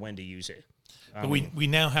guys know when to use it. But we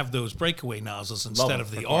now have those breakaway nozzles instead them,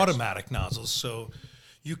 of the of course. automatic nozzles, so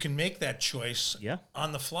you can make that choice Yeah.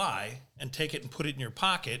 on the fly and take it and put it in your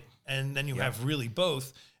pocket, and then you have really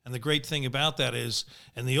both. And the great thing about that is,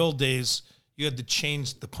 in the old days, you had to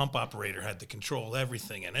change. The pump operator had to control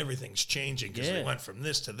everything, and everything's changing because Yeah. we went from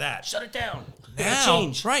this to that. Shut it down. Now,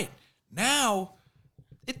 Change. right now,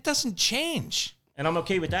 it doesn't change. And I'm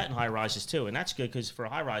okay with that in high rises too. And that's good because for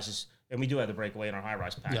high rises, and we do have the breakaway in our high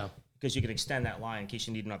rise pack. Yeah. Because you can extend that line in case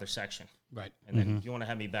you need another section. Right. And then if you want to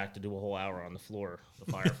have me back to do a whole hour on the floor,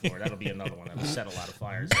 the fire floor, that'll be another one. That'll set a lot of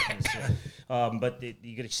fires. But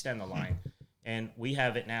you can extend the line. And we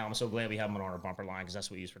have it now. I'm so glad we have them on our bumper line because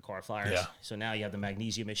that's what we use for car fires. Yeah. So now you have the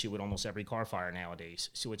magnesium issue with almost every car fire nowadays.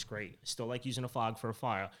 So it's great. Still like using a fog for a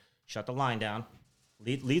fire. Shut the line down.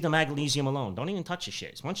 Leave the magnesium alone. Don't even touch the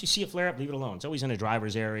shit. Once you see it flare up, leave it alone. It's always in the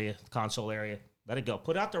driver's area, console area. Let it go.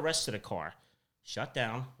 Put out the rest of the car. Shut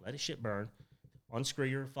down. Let it shit burn. Unscrew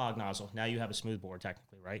your fog nozzle. Now you have a smooth bore,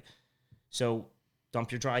 technically, right? So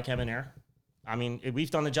dump your dry chem in there. I mean,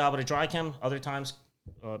 we've done the job with a dry chem. Other times,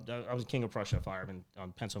 I was King of Prussia fireman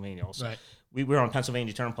on Pennsylvania also. Right. We were on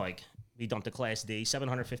Pennsylvania Turnpike. We dumped a Class D,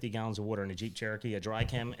 750 gallons of water in a Jeep Cherokee, a dry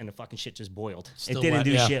chem, and the fucking shit just boiled. Still it didn't wet,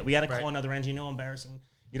 do yeah. shit. We had to Right. call another engine. You know, embarrassing.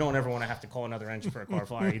 You don't ever want to have to call another engine for a car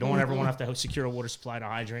fire. You don't ever want to have to secure a water supply to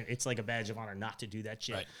hydrant. It's like a badge of honor not to do that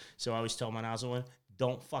shit. Right. So I always tell my nozzle,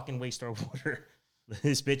 don't fucking waste our water.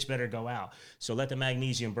 This bitch better go out. So let the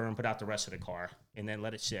magnesium burn, put out the rest of the car, and then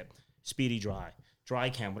let it sit. Speedy dry. Dry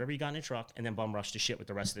chem, whatever you got in the truck, and then bum rush the shit with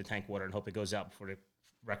the rest of the tank water and hope it goes out before the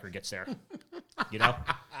record gets there. You know?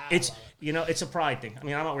 It's a pride thing. I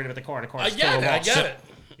mean, I'm not worried about the car. The car is still a I walk. get it.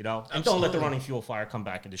 You know? And don't let the running fuel fire come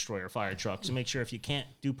back and destroy your fire truck. So make sure if you can't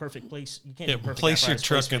do perfect place, you can't do perfect place your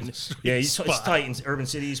apparatus truck in placement. the It's spot. tight in urban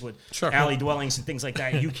cities with Sure. alley dwellings and things like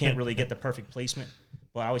that. You can't really get the perfect placement.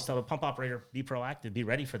 But I always tell the pump operator, be proactive, be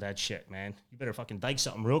ready for that shit, man. You better fucking dike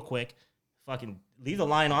something real quick. Fucking leave the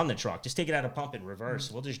line on the truck. Just take it out of pump in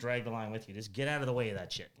reverse. We'll just drag the line with you. Just get out of the way of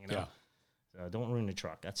that shit, you know? Yeah. So don't ruin the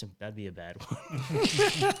truck. That'd be a bad one.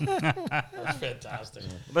 That's fantastic.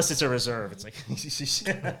 Unless it's a reserve. It's like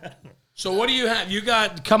So what do you have? You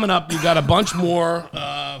got coming up, you got a bunch more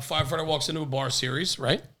Firefighter Walks Into a Bar series,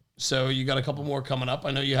 right? So you got a couple more coming up.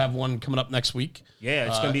 I know you have one coming up next week. yeah,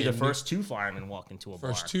 it's gonna be the and first two firemen walk into a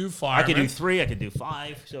bar. First two I firemen. could do 3. I could do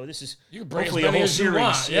 5. So this is You can bring hopefully as a many whole as you series.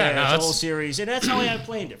 want. Yeah, no, it's a that's- whole series, and that's how I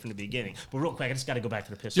planned it from the beginning. But real quick, I just got to go back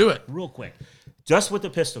to the pistol. Do it. real quick. Just with the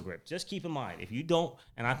pistol grip. Just keep in mind, if you don't,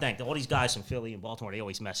 and I thank all these guys from Philly and Baltimore, they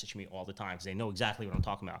always message me all the time because they know exactly what I'm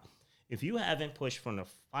talking about. If you haven't pushed from the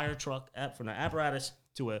fire truck, from the apparatus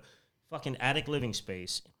to a fucking attic living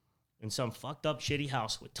space in some fucked up shitty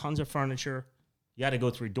house with tons of furniture, you got to go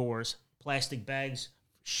through doors, plastic bags,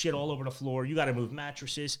 shit all over the floor. You got to move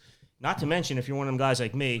mattresses. Not to mention, if you're one of them guys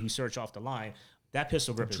like me who search off the line, that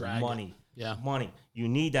pistol grip is Drag it. money. Yeah. Money. You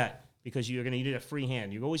need that because you're going to need a free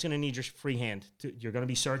hand. You're always going to need your free hand. You're going to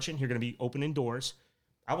be searching. You're going to be opening doors.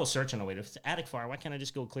 I will search on the way. If it's attic fire, why can't I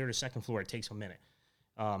just go clear the second floor? It takes a minute.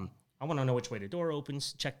 I want to know which way the door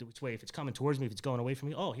opens, check which way, if it's coming towards me, if it's going away from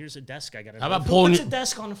me. Oh, here's a desk I got to How about Who pulling puts your- a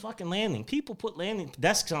desk on the fucking landing? People put landing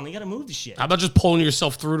desks on. You got to move the shit. How about just pulling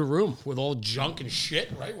yourself through the room with all junk and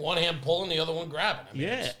shit, right? One hand pulling, the other one grabbing. I mean,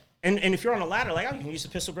 Yeah. it's- And if you're on a ladder, like I can use the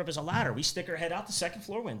pistol grip as a ladder. We stick our head out the second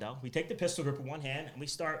floor window. We take the pistol grip in one hand and we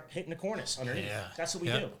start hitting the cornice underneath. Yeah. That's what we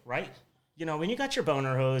Yeah. do, right? You know, when you got your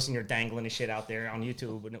boner hose and you're dangling the shit out there on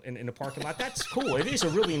YouTube in the parking lot, that's cool. It is a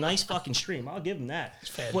really nice fucking stream. I'll give them that.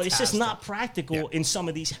 But it's just not practical in some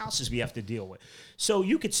of these houses we have to deal with. So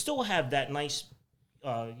you could still have that nice,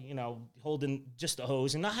 you know, holding just the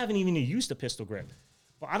hose and not having even to use the pistol grip.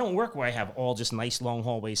 But I don't work where I have all just nice long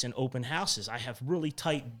hallways and open houses. I have really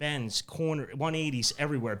tight bends, corner 180s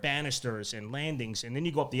everywhere, banisters and landings. And then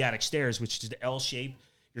you go up the attic stairs, which is the L shape.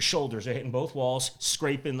 Your shoulders are hitting both walls,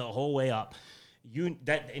 scraping the whole way up.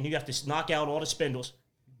 And you have to knock out all the spindles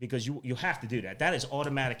because you have to do that. That is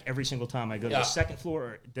automatic every single time I go to the second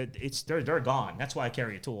floor. They're gone. That's why I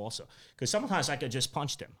carry a tool also. Because sometimes I could just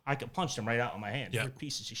punch them. I could punch them right out with my hand. They're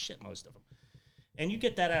pieces of shit, most of them. And you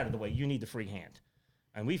get that out of the way. You need the free hand.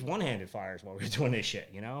 And we've one-handed fires while we were doing this shit,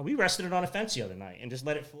 you know? We rested it on a fence the other night and just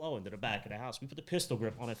let it flow into the back of the house. We put the pistol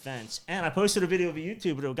grip on a fence. And I posted a video of a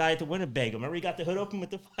YouTuber, a guy at the Winnebago. Remember he got the hood open with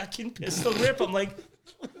the fucking pistol grip? I'm like,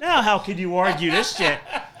 now how could you argue this shit?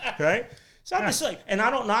 Right? So I'm just like, and I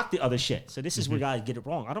don't knock the other shit. So this is where guys get it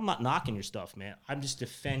wrong. I'm not knocking your stuff, man. I'm just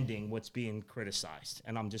defending what's being criticized.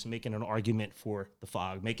 And I'm just making an argument for the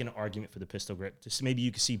fog, making an argument for the pistol grip. Just maybe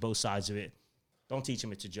you can see both sides of it. Don't teach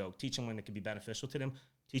them it's a joke. Teach them when it can be beneficial to them.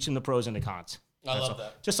 Teach them the pros and the cons. I love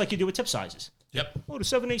that. Just like you do with tip sizes. Yep. Oh, the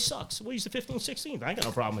 7/8 sucks. We'll use the 15/16. I ain't got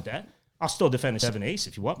no problem with that. I'll still defend the 7/8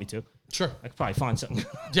 if you want me to. Sure. I could probably find something.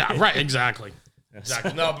 Yeah, right. Exactly.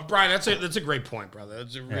 Exactly. No, but Brian, that's a great point, brother.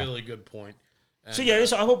 That's a really good point. And, So yeah,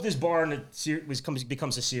 so I hope this bar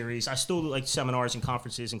becomes a series. I still do like seminars and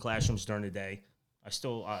conferences and classrooms during the day. I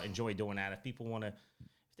still enjoy doing that. If people want to,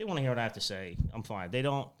 if they want to hear what I have to say, I'm fine. If they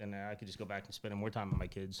don't, then I could just go back and spend more time with my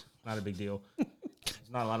kids. Not a big deal.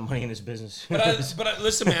 There's not a lot of money in this business. But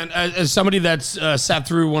listen, man, as somebody that's sat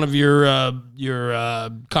through one of your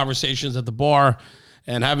conversations at the bar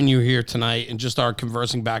and having you here tonight and just our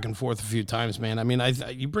conversing back and forth a few times, man, I mean,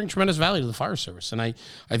 you bring tremendous value to the fire service. And I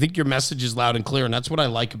think your message is loud and clear, and that's what I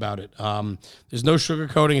like about it. There's no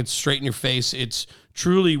sugarcoating. It's straight in your face. It's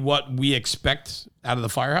truly what we expect out of the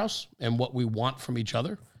firehouse and what we want from each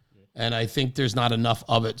other. And I think there's not enough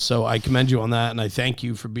of it. So I commend you on that, and I thank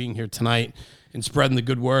you for being here tonight and spreading the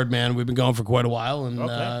good word, man. We've been going for quite a while, and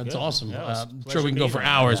it's awesome. Yeah, I'm sure we can go for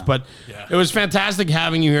hours, but it was fantastic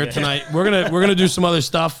having you here tonight. We're gonna do some other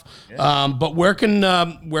stuff, but where can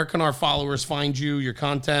our followers find you? Your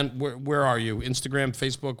content? Where are you? Instagram,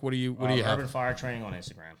 Facebook? What do you have? Urban Fire Training on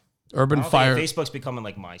Instagram. Urban Fire. Facebook's becoming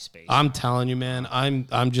like MySpace. I'm telling you, man.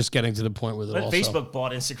 I'm just getting to the point with it. But also. Facebook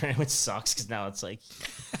bought Instagram, which sucks because now it's like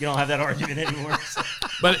you don't have that argument anymore. So.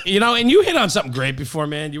 But and you hit on something great before,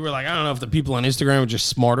 man. You were like, I don't know if the people on Instagram are just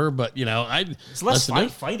smarter, but it's less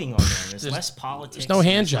fighting on there. There's less politics. There's no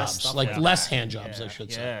hand less jobs, stuff like less hand jobs, I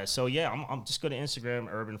should say. Yeah. So I'm just go to Instagram,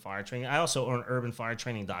 Urban Fire Training. I also own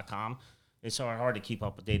urbanfiretraining.com. It's hard to keep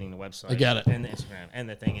updating the website. I get it. And the Instagram. And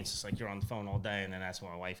the thing, it's just like you're on the phone all day, and then that's when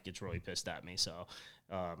my wife gets really pissed at me. So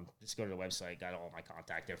just go to the website, got all my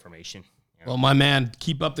contact information. You know. Well, my man,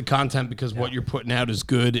 keep up the content because what you're putting out is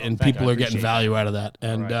good, and people are getting value out of that.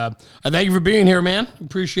 And I thank you for being here, man.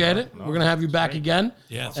 Appreciate it. We're going to have you back again.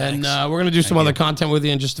 Yeah, and we're going to do some other content with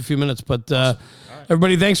you in just a few minutes. But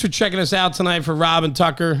everybody, thanks for checking us out tonight for Rob and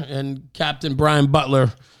Tucker and Captain Brian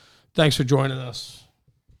Butler. Thanks for joining us.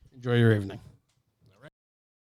 Enjoy your evening.